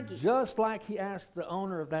गर्नको लागि. Just like He asked the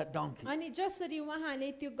owner of that donkey. अनि जसरी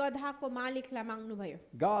उहाँले त्यो गधाको मालिकलाई माग्नुभयो.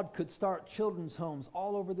 God could start children's homes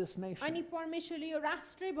all over this nation. अनि परमेश्वरले यो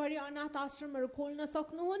राष्ट्रैभरि अनाथ आश्रमहरू खोल्न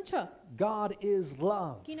सक्नुहुन्छ. God is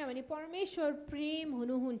love. किनभने परमेश्वर प्रेम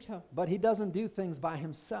हुनुहुन्छ. But He doesn't do things by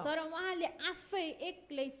Himself. तर उहाँले आफै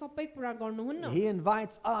एक्लै सबै कुरा गर्नुहुन्न. He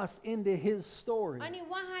invites us into His story. अनि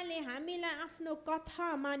उहाँले हामीलाई आफ्नो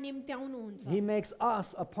कथामा निम्त्याउनुहुन्छ. He makes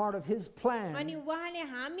us a part of His plan. अनि उहाँले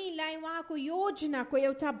हामीलाई उहाँको योजनाको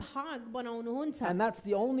एउटा भाग बनाउनुहुन्छ. And that's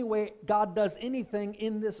the only way God does anything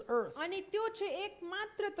in this earth. अनि त्यो चाहिँ एक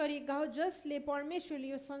मात्र तरिका हो जसले परमेश्वरले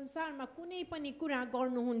यो संसारमा कुनै पनि कुरा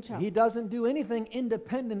गर्नुहुन्छ. He doesn't do anything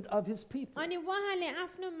independent of His people. अनि उहाँले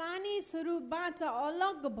आफ्नो मानिसहरूबाट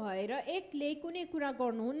अलग भएर एक्लै कुनै कुरा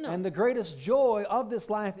गर्नुहुन्न. And the greatest joy of this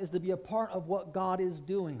life is to be a part of what God is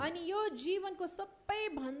doing. अनि यो जीवनको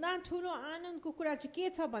सबैभन्दा ठुलो आनन्दको कुरा चाहिँ के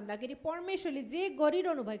छ भन्दाखेरि परमेश्वरले जे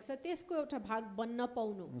गरिरहनु भएको छ त्यसको एउटा भाग बन्न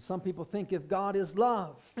पाउनु. And some people think if God is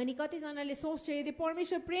love, अनि कतिजनाले सोच्छ यदि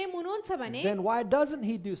परमेश्वर प्रेम हुनुहुन्छ भने then why doesn't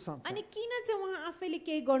He do something? अनि किन चाहिँ उहाँ आफैले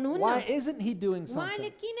केही गर्नुहुन्न. Why isn't He doing उहाँले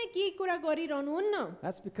something? किन केही कुरा गरिरहनुहुन्न.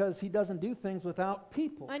 That's because He doesn't do things without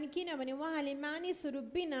people. अनि किनभने उहाँले मानिसहरू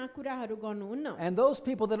बिना कुराहरू गर्नुहुन्न. And those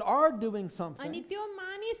people that are doing अनि something, त्यो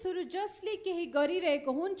मानिसहरू जसले केही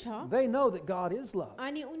गरिरहेको हुन्छ they know that God is love.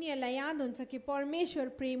 अनि उनीहरूलाई याद हुन्छ कि परमेश्वर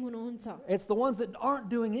प्रेम हुनुहुन्छ. It's the ones that aren't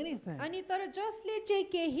doing anything. अनि तर जसले चाहिँ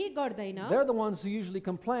केही गर्दैन They're the ones who usually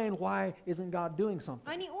complain, why isn't God doing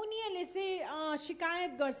something? अनि उनीहरूले चाहिँ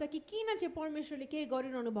शिकायत गर्छ कि किन चाहिँ परमेश्वरले केही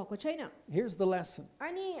गरिरहनु भएको छैन. Here's the lesson.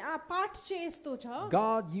 अनि पाठ चाहिँ यस्तो छ,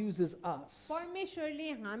 God uses us.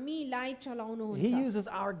 परमेश्वरले हामीलाई He चलाउनुहुन्छ. uses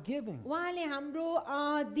our giving. उहाँले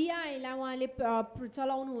हाम्रो दियाइलाई उहाँले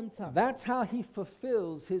चलाउनुहुन्छ. That's how He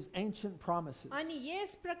fulfills His ancient promises. अनि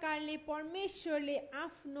यस प्रकारले परमेश्वरले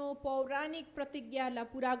आफ्नो पौराणिक प्रतिज्ञालाई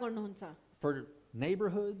पुरा गर्नुहुन्छ. For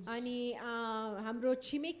neighborhoods, अनि हाम्रो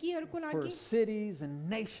छिमेकीहरूको for लागि cities and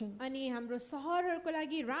nations. अनि हाम्रो सहरहरूको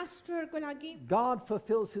लागि राष्ट्रहरूको लागि God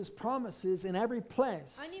fulfills His promises in every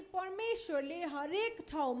place अनि परमेश्वरले हरेक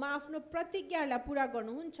ठाउँमा आफ्नो प्रतिज्ञालाई पुरा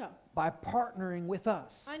गर्नुहुन्छ. by partnering with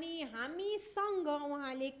us. अनि हामीसँग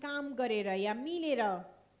उहाँले काम गरेर या मिलेर.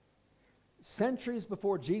 Centuries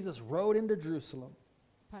before Jesus rode into Jerusalem,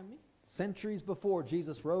 centuries before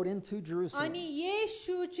Jesus rode into Jerusalem, अनि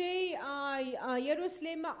येशू चाहिँ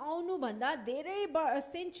यरुसलेममा आउनु भन्दा धेरै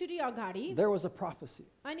सेन्चुरी अगाडि there was a prophecy.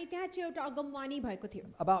 अनि त्यहाँ चाहिँ एउटा अगमवाणी भएको थियो.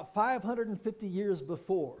 About 550 years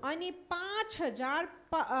before, अनि 5000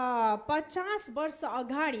 50 वर्ष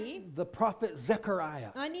अगाडि the prophet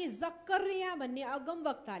Zechariah, अनि जकरिया भन्ने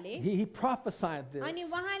अगमवक्ताले he prophesied अनि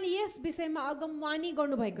this. उहाँले यस विषयमा अगमवाणी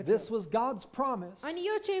गर्नुभएको थियो This was God's promise, अनि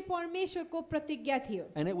यो चाहिँ परमेश्वरको प्रतिज्ञा थियो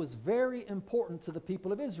and it was very important to the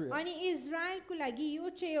people of Israel. अनि इजरायलको लागि यो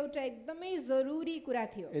चाहिँ एउटा एकदमै जरुरी कुरा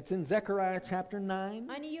थियो It's in Zechariah chapter 9,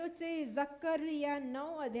 अनि यो चाहिँ जकरिया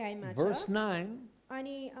 9 अध्यायमा verse छ 9.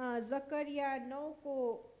 अनि जकरिया 9 को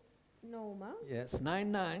 9 मा Yes,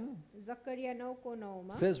 9:9 जकरिया 9 को 9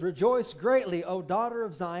 मा says, "Rejoice greatly, O daughter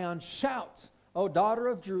of Zion. Shout, O daughter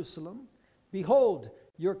of Jerusalem. Behold,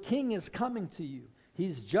 your king is coming to you.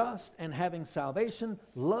 He's just and having salvation,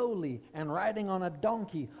 lowly and riding on a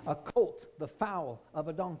donkey, a colt, the foal of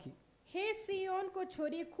a donkey." हे सियोनको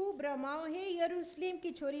छोरी खूब रमाऊ हे यरुशलेम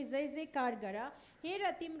की छोरी जय जयकार गर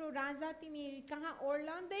हेर तिम्रो राजा तिमी कहाँ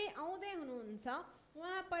ओर्लाउँदै आउँदै हुनुहुन्छ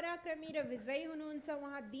उहाँ पराक्रमी र विजयी हुनुहुन्छ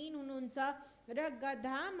उहाँ दीन हुनुहुन्छ र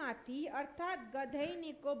गधामाथि अर्थात्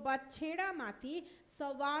गधैनीको बछेडामाथि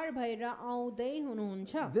सवार भएर आउँदै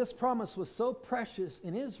हुनुहुन्छ This promise was so precious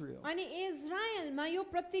in Israel. अनि इजरायलमा यो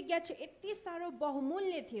प्रतिज्ञा चाहिँ यति साह्रो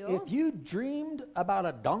बहुमूल्य थियो If you dreamed about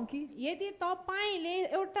a donkey, यदि तपाईले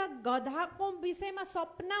एउटा गधाको विषयमा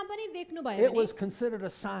सपना पनि देख्नु भयो it भने was considered a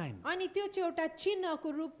sign. अनि त्यो चाहिँ एउटा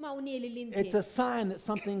चिन्हको रूपमा उनीहरूले It's लिन्थे a sign that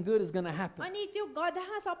something good is going to happen. अनि त्यो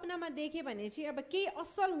गधा सपनामा देखे भने चाहिँ अब केही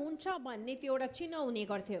असल हुन्छ भन्ने त्यो एउटा चिन्ह हुने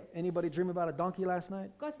गर्थ्यो Anybody dream about a donkey last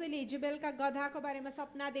night? कसैले हिजो बेलुका गधाको बारेमा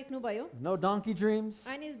सपना देख्नुभयो No donkey dreams?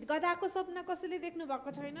 अनि गधाको सपना कसैले देख्नु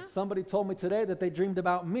भएको छैन Somebody told me today that they dreamed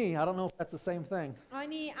about me. I don't know if that's the same thing.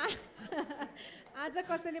 अनि आज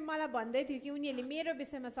कसैले मलाई भन्दै थियो कि उनीहरूले मेरो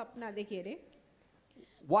विषयमा सपना देखे अरे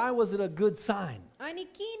Why was it a good sign? अनि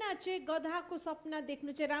किन चाहिँ गधाको सपना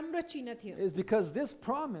देख्नु चाहिँ राम्रो चिन्ह थियो It's because this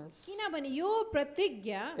promise, किनभने यो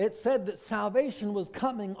प्रतिज्ञा it said that salvation was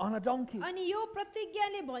coming on a donkey. अनि यो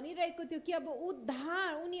प्रतिज्ञाले भनिरहेको थियो कि अब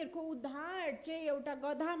उद्धार उनीहरूको उद्धार चाहिँ एउटा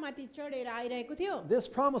गधामाथि चढेर आइरहेको थियो This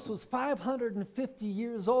promise was 550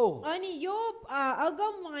 years old. अनि यो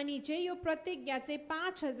अगमवाणी चाहिँ यो प्रतिज्ञा चाहिँ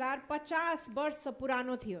 5050 वर्ष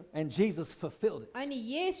पुरानो थियो And Jesus fulfilled it. अनि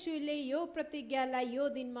येशूले यो प्रतिज्ञालाई यो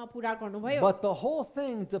दिनमा पुरा गर्नुभयो But the whole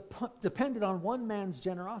thing depended on one man's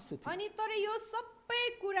generosity. अनि तर यो सबै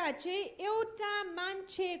कुरा चाहिँ एउटा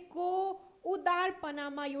मान्छेको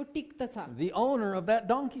उदारपनामा यो टिक्दछ The owner of that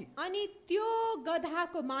donkey. अनि त्यो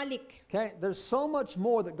गधाको मालिक Okay, there's so much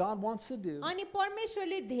more that God wants to do अनि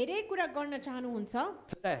परमेश्वरले धेरै कुरा गर्न चाहनुहुन्छ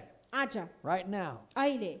today, आज right now.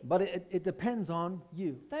 अहिले But it depends on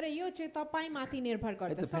you. तर यो चाहिँ तपाईमाथि निर्भर It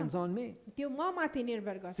गर्दछ depends on me. त्यो म माथि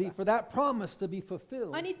निर्भर See, गर्छ for that promise to be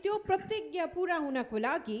fulfilled, अनि त्यो प्रतिज्ञा पुरा हुनको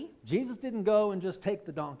लागि Jesus didn't go and just take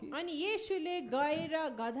the donkey. अनि येशूले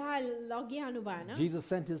गएर गधा लगिहाल्नु भएन Jesus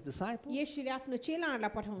sent his disciples. येशूले आफ्नो चेलाहरूलाई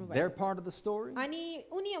पठाउनु भयो They're part of the story. अनि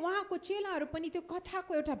उनी उहाँको चेलाहरू पनि त्यो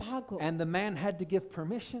कथाको एउटा भाग हो And the man had to give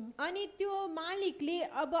permission. अनि त्यो मालिकले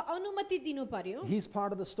अब अनुमति दिनु पर्यो He's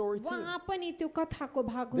part of the story too. उहाँ पनि त्यो कथाको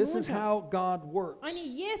भाग This is हुनुहुन्छ how God works. अनि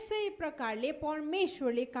यसै प्रकारले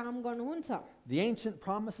परमेश्वरले काम गर्नुहुन्छ The ancient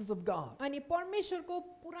promises of God अनि परमेश्वरको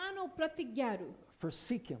पुरानो प्रतिज्ञाहरू for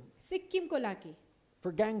Sikkim, सिक्किमको लागि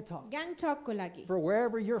for Gangtok, ग्याङटकको लागि for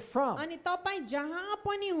wherever you're from. अनि तपाईँ जहाँ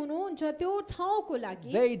पनि हुनुहुन्छ त्यो ठाउँको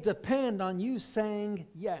लागि They depend on you saying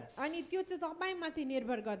yes. अनि त्यो चाहिँ तपाईँमाथि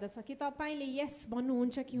निर्भर गर्दछ कि तपाईँले यस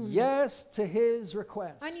भन्नुहुन्छ कि हुन्न Yes to his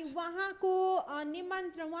request. अनि उहाँको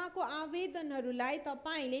निमन्त्रण उहाँको आवेदनहरूलाई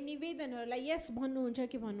तपाईँले निवेदनहरूलाई यस भन्नुहुन्छ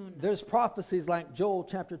कि भन्नुहुन्न There's prophecies like Joel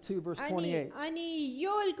chapter 2 verse अनि 28. अनि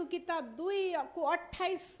योएलको किताब 2 को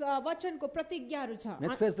 28 वचनको प्रतिज्ञाहरू छ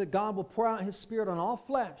And it says that God will pour out his spirit on all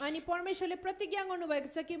flesh. अनि परमेश्वरले प्रतिज्ञा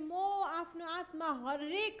गर्नुभएको छ कि म आफ्नो आत्मा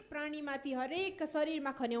हरेक प्राणीमाथि हरेक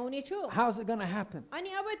शरीरमा खन्याउने छु How's it going to happen? अनि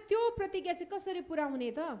अब त्यो प्रतिज्ञा चाहिँ कसरी पुरा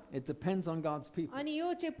हुने त It depends on God's people. अनि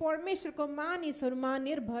यो चाहिँ परमेश्वरको मानिसहरूमा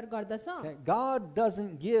निर्भर गर्दछ Okay? God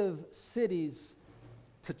doesn't give cities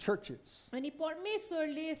to churches, अनि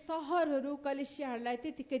परमेश्वरले सहरहरू कलिसियाहरूलाई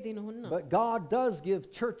त्यतिकै दिनुहुन्न but God does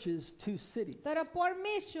give churches to cities. तर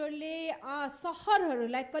परमेश्वरले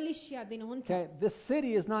सहरहरूलाई कलिसिया दिनुहुन्छ Okay? This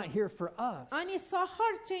city is not here for us. अनि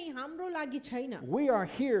सहर चाहिँ हाम्रो लागि छैन We are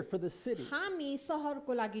here for the city. हामी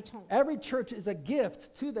सहरको लागि छौँ Every church is a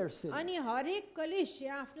gift to their city, अनि हरेक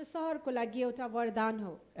कलिसिया आफ्नो सहरको लागि एउटा वरदान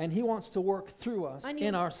हो and he wants to work through us अनि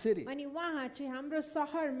in our city. अनि उहाँ चाहिँ हाम्रो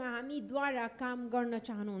सहरमा हामीद्वारा काम गर्न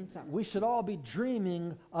चाहनुहुन्छ We should all be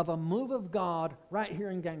dreaming of a move of God right here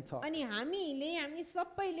in Gangtok. अनि हामी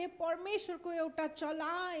सबैले परमेश्वरको एउटा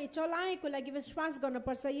चलाएको लागि विश्वास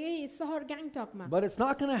गर्नुपर्छ यही सहर ग्याङटकमा But it's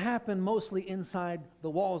not going to happen mostly inside the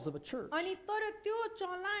walls of a church. अनि तर त्यो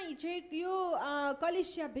चलाइ चाहिँ यो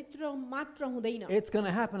कलिसिया भित्र मात्र हुँदैन It's going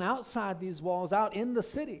to happen outside these walls, out in the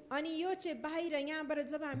city. अनि यो चाहिँ बाहिर यहाँबाट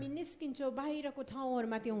जब हामी निस्किन्छौँ बाहिरको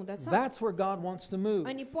ठाउँहरुमा त्यो हुँदछ That's where God wants to move.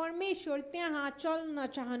 अनि परमेश्वर त्यहाँ चल्न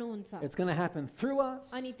चाहनुहुन्छ It's going to happen through us.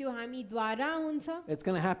 अनि त्यो हामीद्वारा हुन्छ It's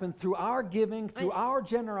going to happen through our giving, through our अनि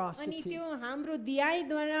generosity. त्यो हाम्रो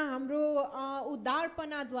दियाइद्वारा हाम्रो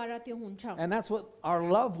उदारपनाद्वारा त्यो हुन्छ And that's what our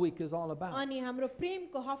Love Week is all about. अनि हाम्रो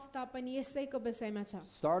प्रेमको हफ्ता पनि यसैको विषयमा छ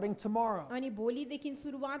Starting tomorrow, अनि भोलिदेखि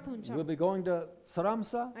सुरुवात हुन्छ we'll be going to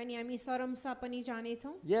Saramsa. अनि हामी सरमसा पनि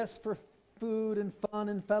जानेछौँ Yes, for food and fun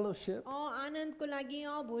and fellowship. आनन्दको लागि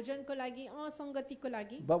भोजनको लागि संगतिको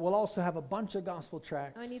लागि But we'll also have a bunch of gospel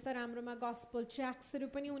tracts. अनि तर हाम्रोमा गस्पल ट्र्याक्सहरू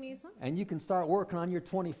पनि हुनेछ And you can start working on your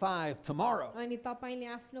 25 tomorrow. अनि तपाईले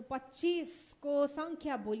आफ्नो 25 को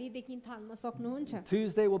संख्या भोलिदेखि थाल्न सक्नुहुन्छ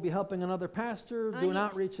Tuesday, we'll be helping another pastor do an Ani-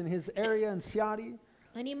 outreach in his area in Siati.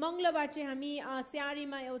 अनि मंगलबार चाहिँ हामी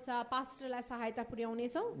स्यारीमा एउटा पास्टरलाई सहायता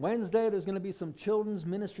पुर्याउनेछौँ Wednesday, there's going to be some children's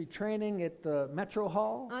ministry training at the Metro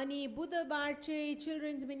Hall. अनि बुधबार चाहिँ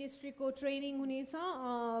चिल्ड्रेन्स मिनिस्ट्रीको ट्रेनिङ हुनेछ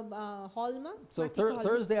हलमा So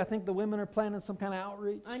Thursday, I think the women are planning some kind of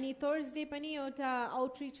outreach. अनि थर्सडे पनि एउटा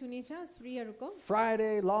आउटरिच हुनेछ स्त्रीहरूको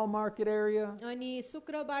Friday, Law Market area. अनि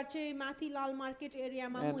शुक्रबार चाहिँ माथि लाल मार्केट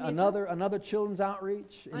एरियामा And हुनेछ another children's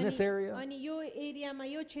outreach in this area. अनि यो एरियामा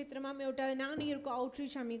यो क्षेत्रमा एउटा नानीहरूको आउटरिच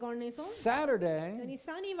हामी गर्नेछौँ Saturday, अनि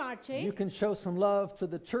शनिबार चाहिँ you can show some love to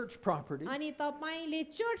the church property. अनि तपाईले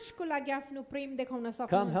चर्चको लागि आफ्नो प्रेम देखाउन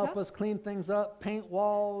Come help सक्नुहुन्छ us clean things up, paint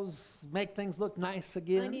walls, make things look nice अनि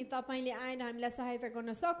again. तपाईले आएर हामीलाई सहायता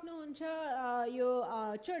गर्न सक्नुहुन्छ यो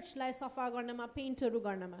चर्चलाई सफा गर्नमा पेन्टहरू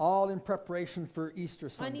गर्नमा All in preparation for Easter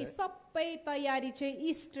अनि Sunday. सबै तयारी चाहिँ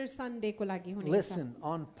इस्टर सन्डेको लागि हुनेछ Listen,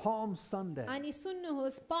 on Palm Sunday, अनि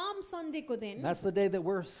सुन्नुहोस् पाम सन्डेको दिन that's the day that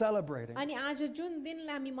we're celebrating. अनि आज जुन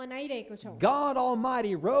दिनलाई हामी मनाइरहेको छौँ God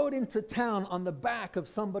Almighty rode into town on the back of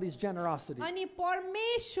somebody's generosity. अनि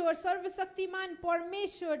परमेश्वर सर्वशक्तिमान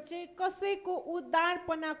परमेश्वर चाहिँ कसैको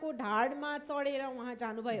उदारपनाको ढाडमा चढेर उहाँ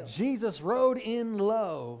जानुभयो Jesus rode in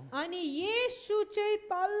low. अनि येशू चाहिँ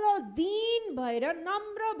तल्लो दीन भएर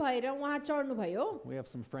नम्र भएर उहाँ चढ्नुभयो We have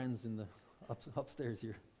some friends in the upstairs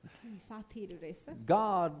here. साथीहरू रहेछ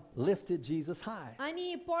God lifted Jesus high.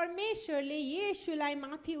 अनि परमेश्वरले येशूलाई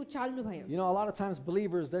माथि उचाल्नुभयो You know, a lot of times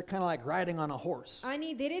believers, they're kind of like riding on a horse.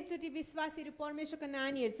 अनि धेरैचोटि विश्वासीहरू परमेश्वरको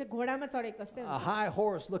नानीहरू चाहिँ घोडामा चढेको जस्तै A हुन्छ high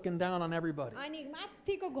horse looking down on everybody. अनि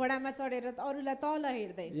माथिको घोडामा चढेर अरूलाई तल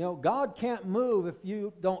हेर्दै You know, God can't move if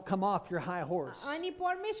you don't come off your high horse अनि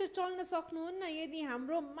परमेश्वर चल्न सक्नुहुन्न यदि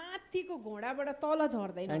हाम्रो माथिको घोडाबाट तल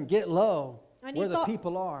झर्दैन and get low अनि where the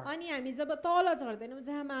people are. अनि हामी जब तल झर्दैनौँ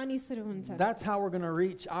जहाँ मानिसहरू हुन्छ That's how we're going to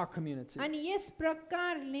reach our community. अनि यस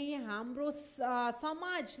प्रकारले हाम्रो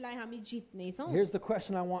समाजलाई हामी जित्नेछौँ Here's the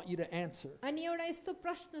question I want you to answer. अनि एउटा यस्तो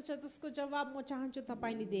प्रश्न छ जसको जवाब म चाहन्छु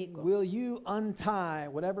तपाईले दिएको Will you untie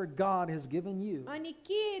whatever God has given you अनि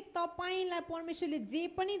के तपाईलाई परमेश्वरले जे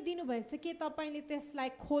पनि दिनुभएको छ के तपाईले त्यसलाई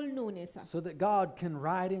खोल्नु हुनेछ so that God can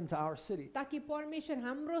ride into our city? ताकि परमेश्वर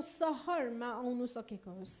हाम्रो सहरमा आउनु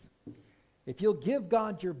सकेको होस् If you'll give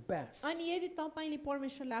God your best, अनि यदि तपाईले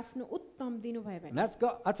परमेश्वरलाई आफ्नो उत्तम दिनुभयो and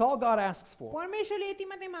भने that's all God asks for, परमेश्वरले यति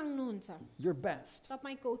मात्रै माग्नुहुन्छ your best.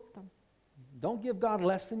 तपाईको उत्तम Don't give God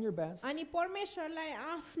less than your best. अनि परमेश्वरलाई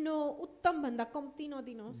आफ्नो उत्तम भन्दा कम्ती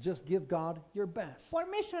नदिनुहोस् Just give God your best.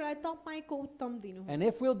 परमेश्वरलाई तपाईको उत्तम And दिनुहोस्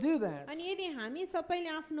if we'll do that, अनि यदि हामी सबैले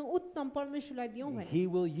आफ्नो उत्तम परमेश्वरलाई दियौँ भने He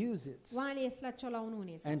will use it. उहाँले यसलाई चलाउनु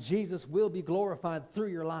हुनेछ And Jesus will be glorified through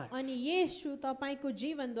your life. अनि येशू तपाईको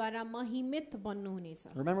जीवनद्वारा महिमित बन्नुहुनेछ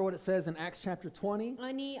Remember what it says in Acts chapter 20,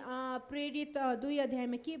 अनि प्रेरित 2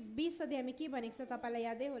 अध्यायमा के 20 अध्यायमा के भनेको छ तपाईलाई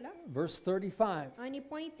यादै होला verse 35. अनि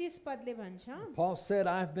 35 पदले भन्छ Paul said,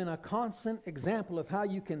 I've been a constant example of how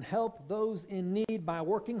you can help those in need by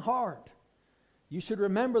working hard. You should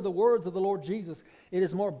remember the words of the Lord Jesus. It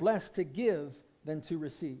is more blessed to give than to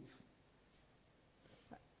receive.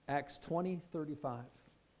 Acts 20:35.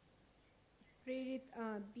 प्रेरित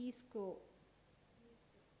 20 को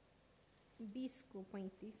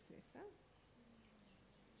 35 रहेछ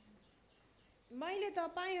मैले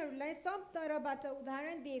तपाईहरूलाई सब तरहबाट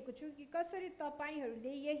उदाहरण दिएको छु कि कसरी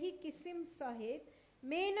तपाईहरूले यही किसिम सहित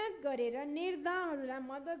मेहनत गरेर निर्धनहरूलाई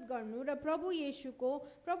मद्दत गर्नु र प्रभु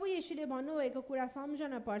येशूले भन्नुभएको कुरा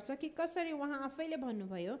सम्झन पर्छ कि कसरी उहाँ आफैले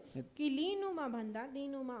भन्नुभयो कि लिनुमा भन्दा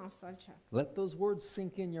दिनुमा असल छ। Let those words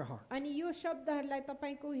sink in your heart. अनि यो शब्दहरूलाई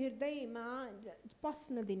तपाईको हृदयमा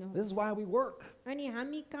पस्न दिनुहोस्। This is why we work. अनि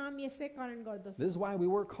हामी काम यसै कारण गर्दछौँ। This is why we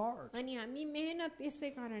work hard. अनि हामी मेहनत यसै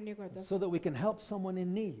कारणले गर्दछौँ So that we can help someone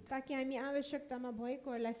in need. ताकि हामी आवश्यकतामा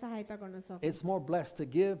भएकोहरूलाई सहायता गर्न सकौँ। It's more blessed to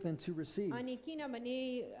give than to receive. अनि किनभने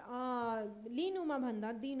लिनुमा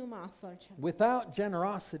भन्दा दिनुमा असल छ। Without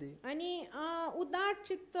generosity, अनि उदार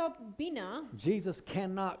चित्त बिना Jesus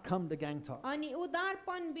cannot come to Gangtok. अनि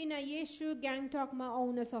उदारपन बिना येशू ग्याङटकमा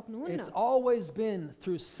आउन सक्नुहुन्न। It's always been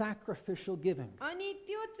through sacrificial giving. अनि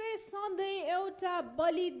त्यो चाहिँ सधैँ एउटा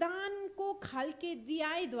बलिदानको खालके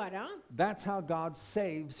दियाइद्वारा That's how God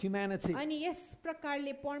saves humanity. अनि यस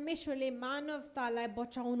प्रकारले परमेश्वरले मानवतालाई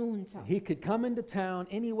बचाउनुहुन्छ। He could come into town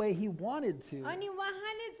any way he wanted to. अनि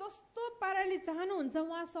उहाँले जस्तो पाराले चाहनुहुन्छ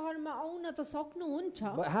उहाँ शहरमा आउन त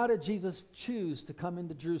सक्नुहुन्छ। But how did Jesus choose to come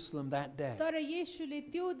into Jerusalem that day? तर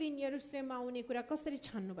येशूले त्यो दिन यरुशलेममा आउने कुरा कसरी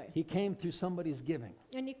छान्नुभयो? He came through somebody's giving.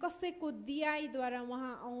 अनि कसैको दियाइद्वारा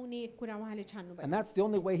उहाँ आउने कुरा उहाँले छान्नुभयो। And that's the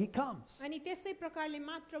only way he comes. अनि त्यसै प्रकारले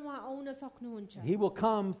मात्र उहाँ आउन सक्नुहुन्छ। He will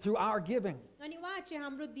come through our giving. अनि उहाँ चाहिँ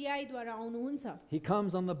हाम्रो दियाइद्वारा आउनुहुन्छ। He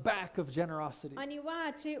comes on the back of generosity. अनि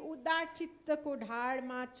उहाँ चाहिँ उदार चित्तको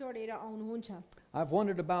ढाडमा चढेर आउनुहुन्छ। I've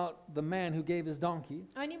wondered about the man who gave his donkey.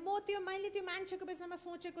 अनि मैले त्यो मान्छेको विषयमा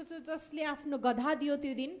सोचेको छु जसले आफ्नो गधा दियो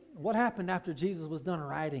त्यो दिन। What happened after Jesus was done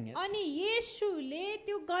riding it? अनि येशूले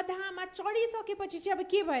त्यो गधामा चढिसकेपछि चाहिँ अब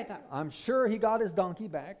के भयो त? I'm sure he got his donkey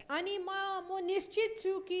back. अनि म निश्चित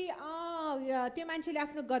छु कि त्यो मान्छेले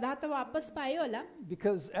आफ्नो गधा त वापस पायो होला।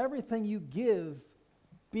 Because everything you give,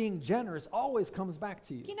 being generous, always comes back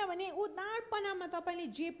to you. किनभने उदारपनामा तपाईले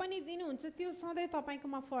जे पनि दिनुहुन्छ त्यो सधैँ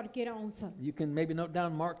तपाईकोमा फर्केर आउँछ। You can maybe note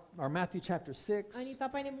down Mark or Matthew chapter 6, अनि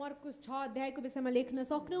तपाईले मर्कुस 6 अध्यायको विषयमा लेख्न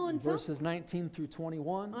सक्नुहुन्छ। verses 19 through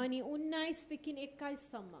 21. अनि 19 देखि 21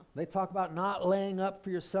 सम्म। They talk about not laying up for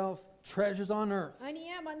yourself treasures on earth. अनि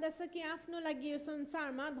यहाँ भन्दछ कि आफ्नो लागि यो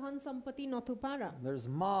संसारमा धन सम्पत्ति नथुपार। There's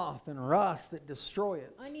moth and rust that destroy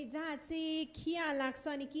it. अनि जहाँ चाहिँ खिया लाग्छ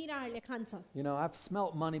अनि किराहरूले खान्छ। You know, I've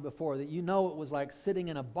smelt money before that it was like sitting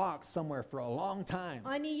in a box somewhere for a long time.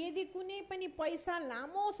 अनि यदि कुनै पनि पैसा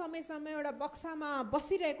लामो समयसम्म एउटा बक्सामा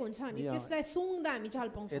बसिरहेको हुन्छ अनि त्यसलाई सुँघ्दा हामी चाल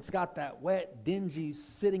पाउँछौँ। It's got that wet, dingy,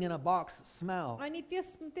 sitting in a box smell. अनि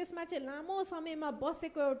त्यसमा चाहिँ लामो समयमा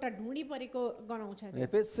बसेको एउटा ढुँडी परेको गनाउँछ।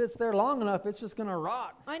 If it sits there long enough, it's just going to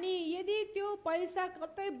rot. अनि यदि त्यो पैसा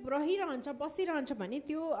कतै रहिरहन्छ बसिरहन्छ भने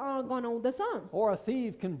त्यो गनाउँदछ। Or a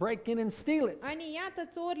thief can break in and steal it. अनि या त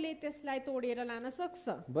चोरले त्यसलाई तोडेर लान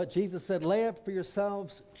सक्छ। But Jesus said, lay up for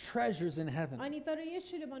yourselves treasures in heaven. अनि तर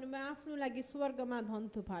येशूले भन्नुभयो आफ्नो लागि स्वर्गमा धन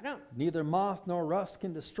थुपार। Neither moth nor rust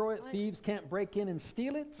can destroy it. Thieves can't break in and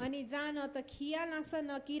steal it. अनि जहाँ न त खिया लाग्छ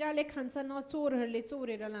न किराले खान्छ न चोरहरूले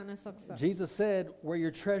चोरेर लान सक्छ। Jesus said, where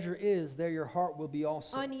your treasure is, there your heart will be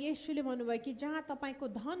also. अनि येशूले भन्नुभयो कि जहाँ तपाईको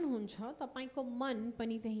धन हुन्छ तपाईको मन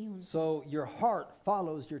पनि त्यही हुन्छ। So your heart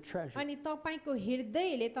follows your treasure. अनि तपाईको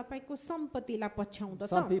हृदयले तपाईको सम्पत्तिलाई पछ्याउँदछ।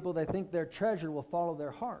 Some people, they think their treasure will follow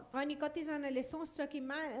their heart. अनि कतिजनाले सोच्छ कि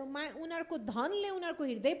उनीहरूको धनले उनीहरूको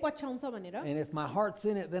हृदय पछ्याउँछ भनेर। And if my heart's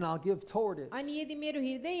in it, then I'll give toward it. अनि यदि मेरो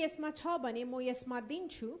हृदय यसमा छ भने म यसमा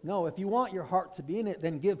दिन्छु। No, if you want your heart to be in it,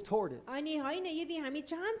 then give toward it. अनि हैन यदि हामी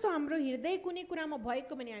चाहन्छौँ हाम्रो हृदय कुनै कुरामा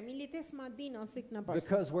भएको भने हामीले त्यसमा दिन सिक्न पर्छ।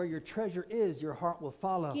 Because where your treasure is, your heart will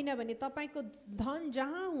follow. किनभने तपाईको धन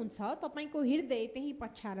जहाँ हुन्छ तपाईको हृदय त्यही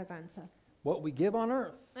पछ्याएर जान्छ। What we give on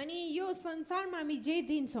earth अनि यो संसारमा हामी जे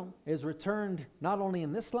दिन्छौँ is returned not only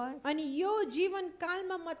in this life, अनि यो जीवन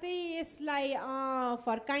कालमा मात्रै यसलाई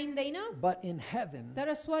फर्काइँदैन but in heaven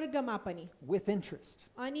तर स्वर्गमा पनि with interest.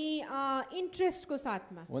 अनि इन्ट्रेस्टको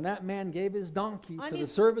साथमा। When that man gave his donkey to अनि the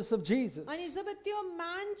service of Jesus, अनि जब त्यो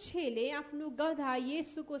मान्छेले आफ्नो गधा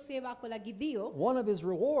येशूको सेवाको लागि दियो one of his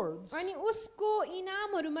rewards, अनि उसको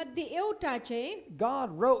इनामहरू मध्ये एउटा चाहिँ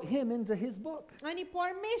God wrote him into his book. अनि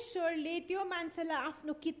परमेश्वरले त्यो मान्छेलाई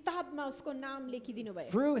आफ्नो किताबमा उसको नाम लेखिदिनु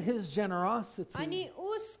भयो। Through his generosity, अनि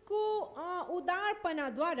उसको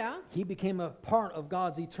उदारपनाद्वारा he became a part of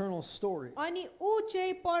God's eternal story. अनि ऊ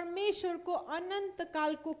चाहिँ परमेश्वरको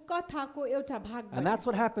अनन्तकालको कथाको एउटा भाग And that's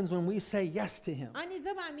what happens when we say yes to him. अनि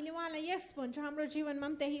जब हामीले उहाँलाई यस भन्छौँ हाम्रो जीवनमा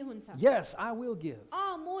पनि त्यही हुन्छ। Yes, I will give.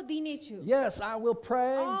 म दिनेछु। Yes, I will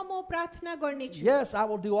pray. म प्रार्थना गर्नेछु। Yes, I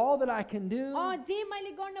will do all that I can do. जे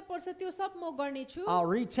मैले गर्न पर्छ त्यो सब म गर्नेछु I'll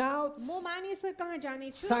reach out, म मानिसहरु कहाँ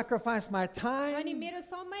जानेछु sacrifice my अनि time. मेरो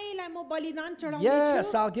समयलाई म बलिदान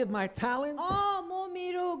Yes, चढाउनेछु I'll give my talents. म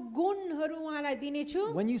मेरो गुणहरु उहाँलाई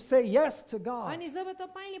दिनेछु When you say yes to God, अनि जब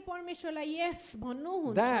तपाईले परमेश्वरलाई यस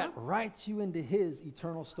भन्नुहुन्छ that writes you into His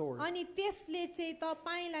eternal story. अनि त्यसले चाहिँ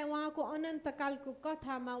तपाईलाई उहाँको अनन्तकालको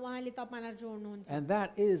कथामा उहाँले तपाईलाई जोड्नुहुन्छ And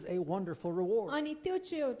that is a wonderful reward. अनि त्यो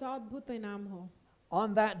चाहिँ एउटा अद्भुत इनाम हो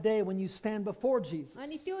On that day when you stand before Jesus,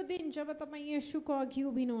 अनि त्यो दिन जब तपाई येशूको अघि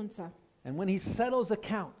उभिनुहुन्छ and when He settles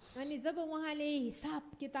accounts, अनि जब उहाँले हिसाब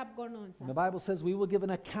किताब गर्नुहुन्छ the Bible says we will give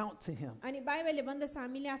an account to Him. अनि बाइबलले भन्दछ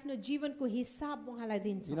हामीले आफ्नो जीवनको हिसाब उहाँलाई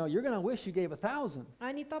दिन्छौँ You know, you're going to wish you gave 1,000.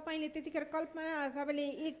 अनि तपाईले त्यतिखेर कल्पना तपाईले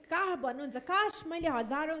एक का भन्नुहुन्छ काश मैले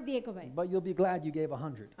हजारौं दिएको भए But you'll be glad you gave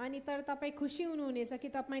 100. अनि तर तपाई खुसी हुनुहुनेछ कि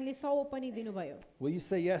तपाईले 100 पनि दिनुभयो Will you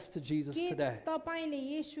say yes to Jesus के today? तपाईले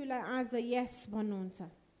येशूलाई आज यस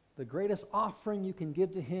भन्नुहुन्छ The greatest offering you can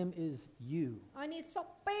give to Him is you. अनि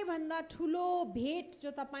सबैभन्दा ठुलो भेट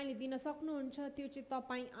जो तपाईले दिन सक्नुहुन्छ त्यो चाहिँ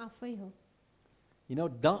तपाई आफै हो You know,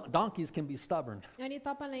 donkeys can be stubborn, अनि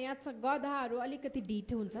तपाईलाई याद छ गधाहरू अलिकति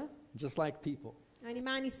ढिट हुन्छ just like people. अनि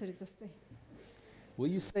मानिसहरू जस्तै Will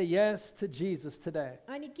you say yes to Jesus today?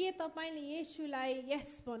 अनि के तपाईले येशूलाई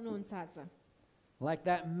यस भन्नुहुन्छ आज Like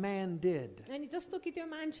that man did. अनि जस्तो कि त्यो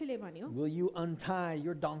मान्छेले भन्यो Will you untie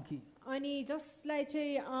your donkey? अनि जसलाई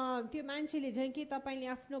चाहिँ त्यो मान्छेले चाहिँ के तपाईले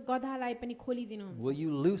आफ्नो गधालाई पनि खोलिदिनुहुन्छ Will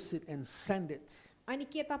you loose it and send it? अनि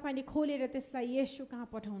के तपाईले खोलेर त्यसलाई येशू कहाँ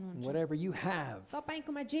पठाउनुहुन्छ Whatever you have,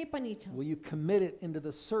 तपाईकोमा जे पनि छ will you commit it into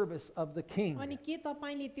the service of the King? अनि के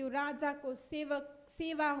तपाईले त्यो राजाको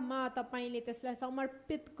सेवामा तपाईले त्यसलाई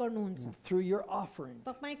समर्पित गर्नुहुन्छ Through your offering,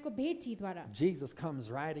 तपाईको भेटीद्वारा Jesus comes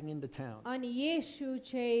riding into town. अनि येशू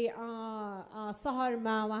चाहिँ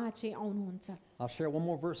शहरमा उहाँ चाहिँ आउनुहुन्छ I'll share one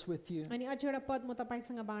more verse with you. अनि अझ एउटा पद म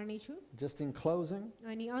तपाईसँग बाँड्ने छु Just in closing,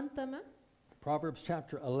 अनि अन्तमा Proverbs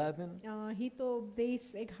chapter 11,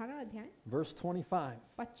 हितोपदेश 11 अध्याय verse 25.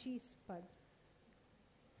 25 पद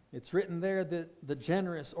It's written there that the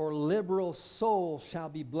generous or liberal soul shall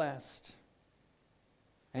be blessed,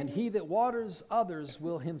 and he that waters others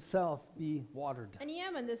will himself be watered. अनि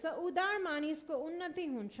यहाँ भन्दछ उदार मानिसको उन्नति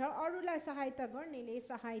हुन्छ अरूलाई सहायता गर्नेले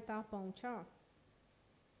सहायता पाउँछ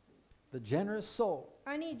The generous soul.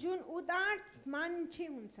 अनि जुन उदार मान्छे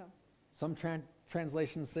हुन्छ Some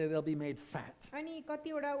translations say they'll be made fat. अनि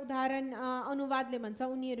कतिवटा उदाहरण अनुवादले भन्छ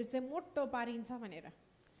उनीहरू चाहिँ मोटो पारिन्छ भनेर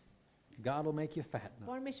God will make you fat now.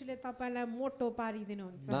 परमेश्वरले तपाईलाई मोटो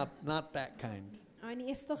पारिदिनुहुन्छ Not that kind.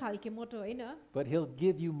 अनि यस्तो खालके मोटो होइन But He'll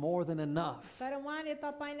give you more than enough. तर उहाँले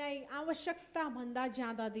तपाईलाई आवश्यकता भन्दा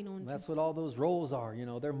ज्यादा दिनुहुन्छ That's what all those rolls are, you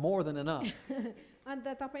know, they're more than enough. अन्त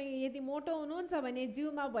तपाईँ यदि मोटो हुनुहुन्छ भने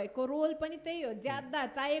जिउमा भएको रोल पनि त्यही हो ज्यादा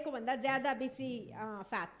चाहिएको भन्दा ज्यादा बेसी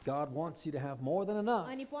fat God wants you to have more than enough.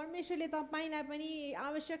 अनि परमेश्वरले तपाईलाई पनि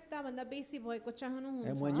आवश्यकता भन्दा बेसी भएको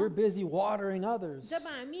And when you're चाहनुहुन्छ busy watering others, जब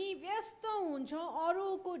हामी व्यस्त हुन्छौँ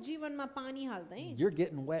अरूको जीवनमा पानी हाल्दै you're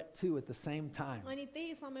getting wet too at the same time. अनि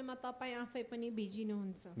त्यही समयमा तपाईँ आफै पनि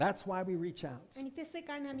भिजिनुहुन्छ That's why we reach out. अनि त्यसै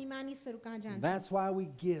कारण हामी मानिसहरू कहाँ जान्छौँ That's why we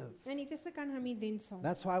give. अनि त्यसै कारण हामी दिन्छौँ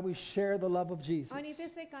That's why we share the love of Jesus. अनि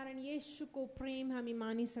त्यसै कारण येशूको प्रेम हामी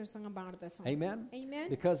मानिसहरूसँग बाँड्दछौँ Amen? Amen?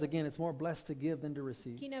 Because again, it's more blessed to give than to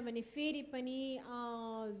receive. किनभने फेरि पनि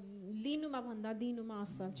लिनुमा भन्दा दिनुमा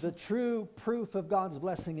असल छ The true proof of God's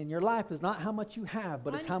blessing in your life is not how much you have,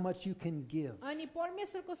 but it's how much you can give. अनि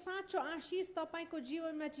परमेश्वरको साँचो आशीष तपाईको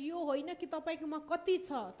जीवनमा चाहिँ यो होइन कि तपाईकोमा कति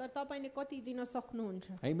छ तर तपाईले कति दिन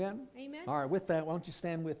सक्नुहुन्छ Amen? Amen? All right, with that, why don't you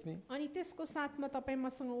stand with me? अनि त्यसको साथमा तपाईँ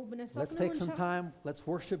मसँग उभिन Let's take some सक्नुहुन्छ time. Let's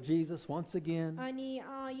worship Jesus once again अनि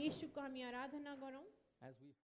येशूको हामी आराधना गरौँ as we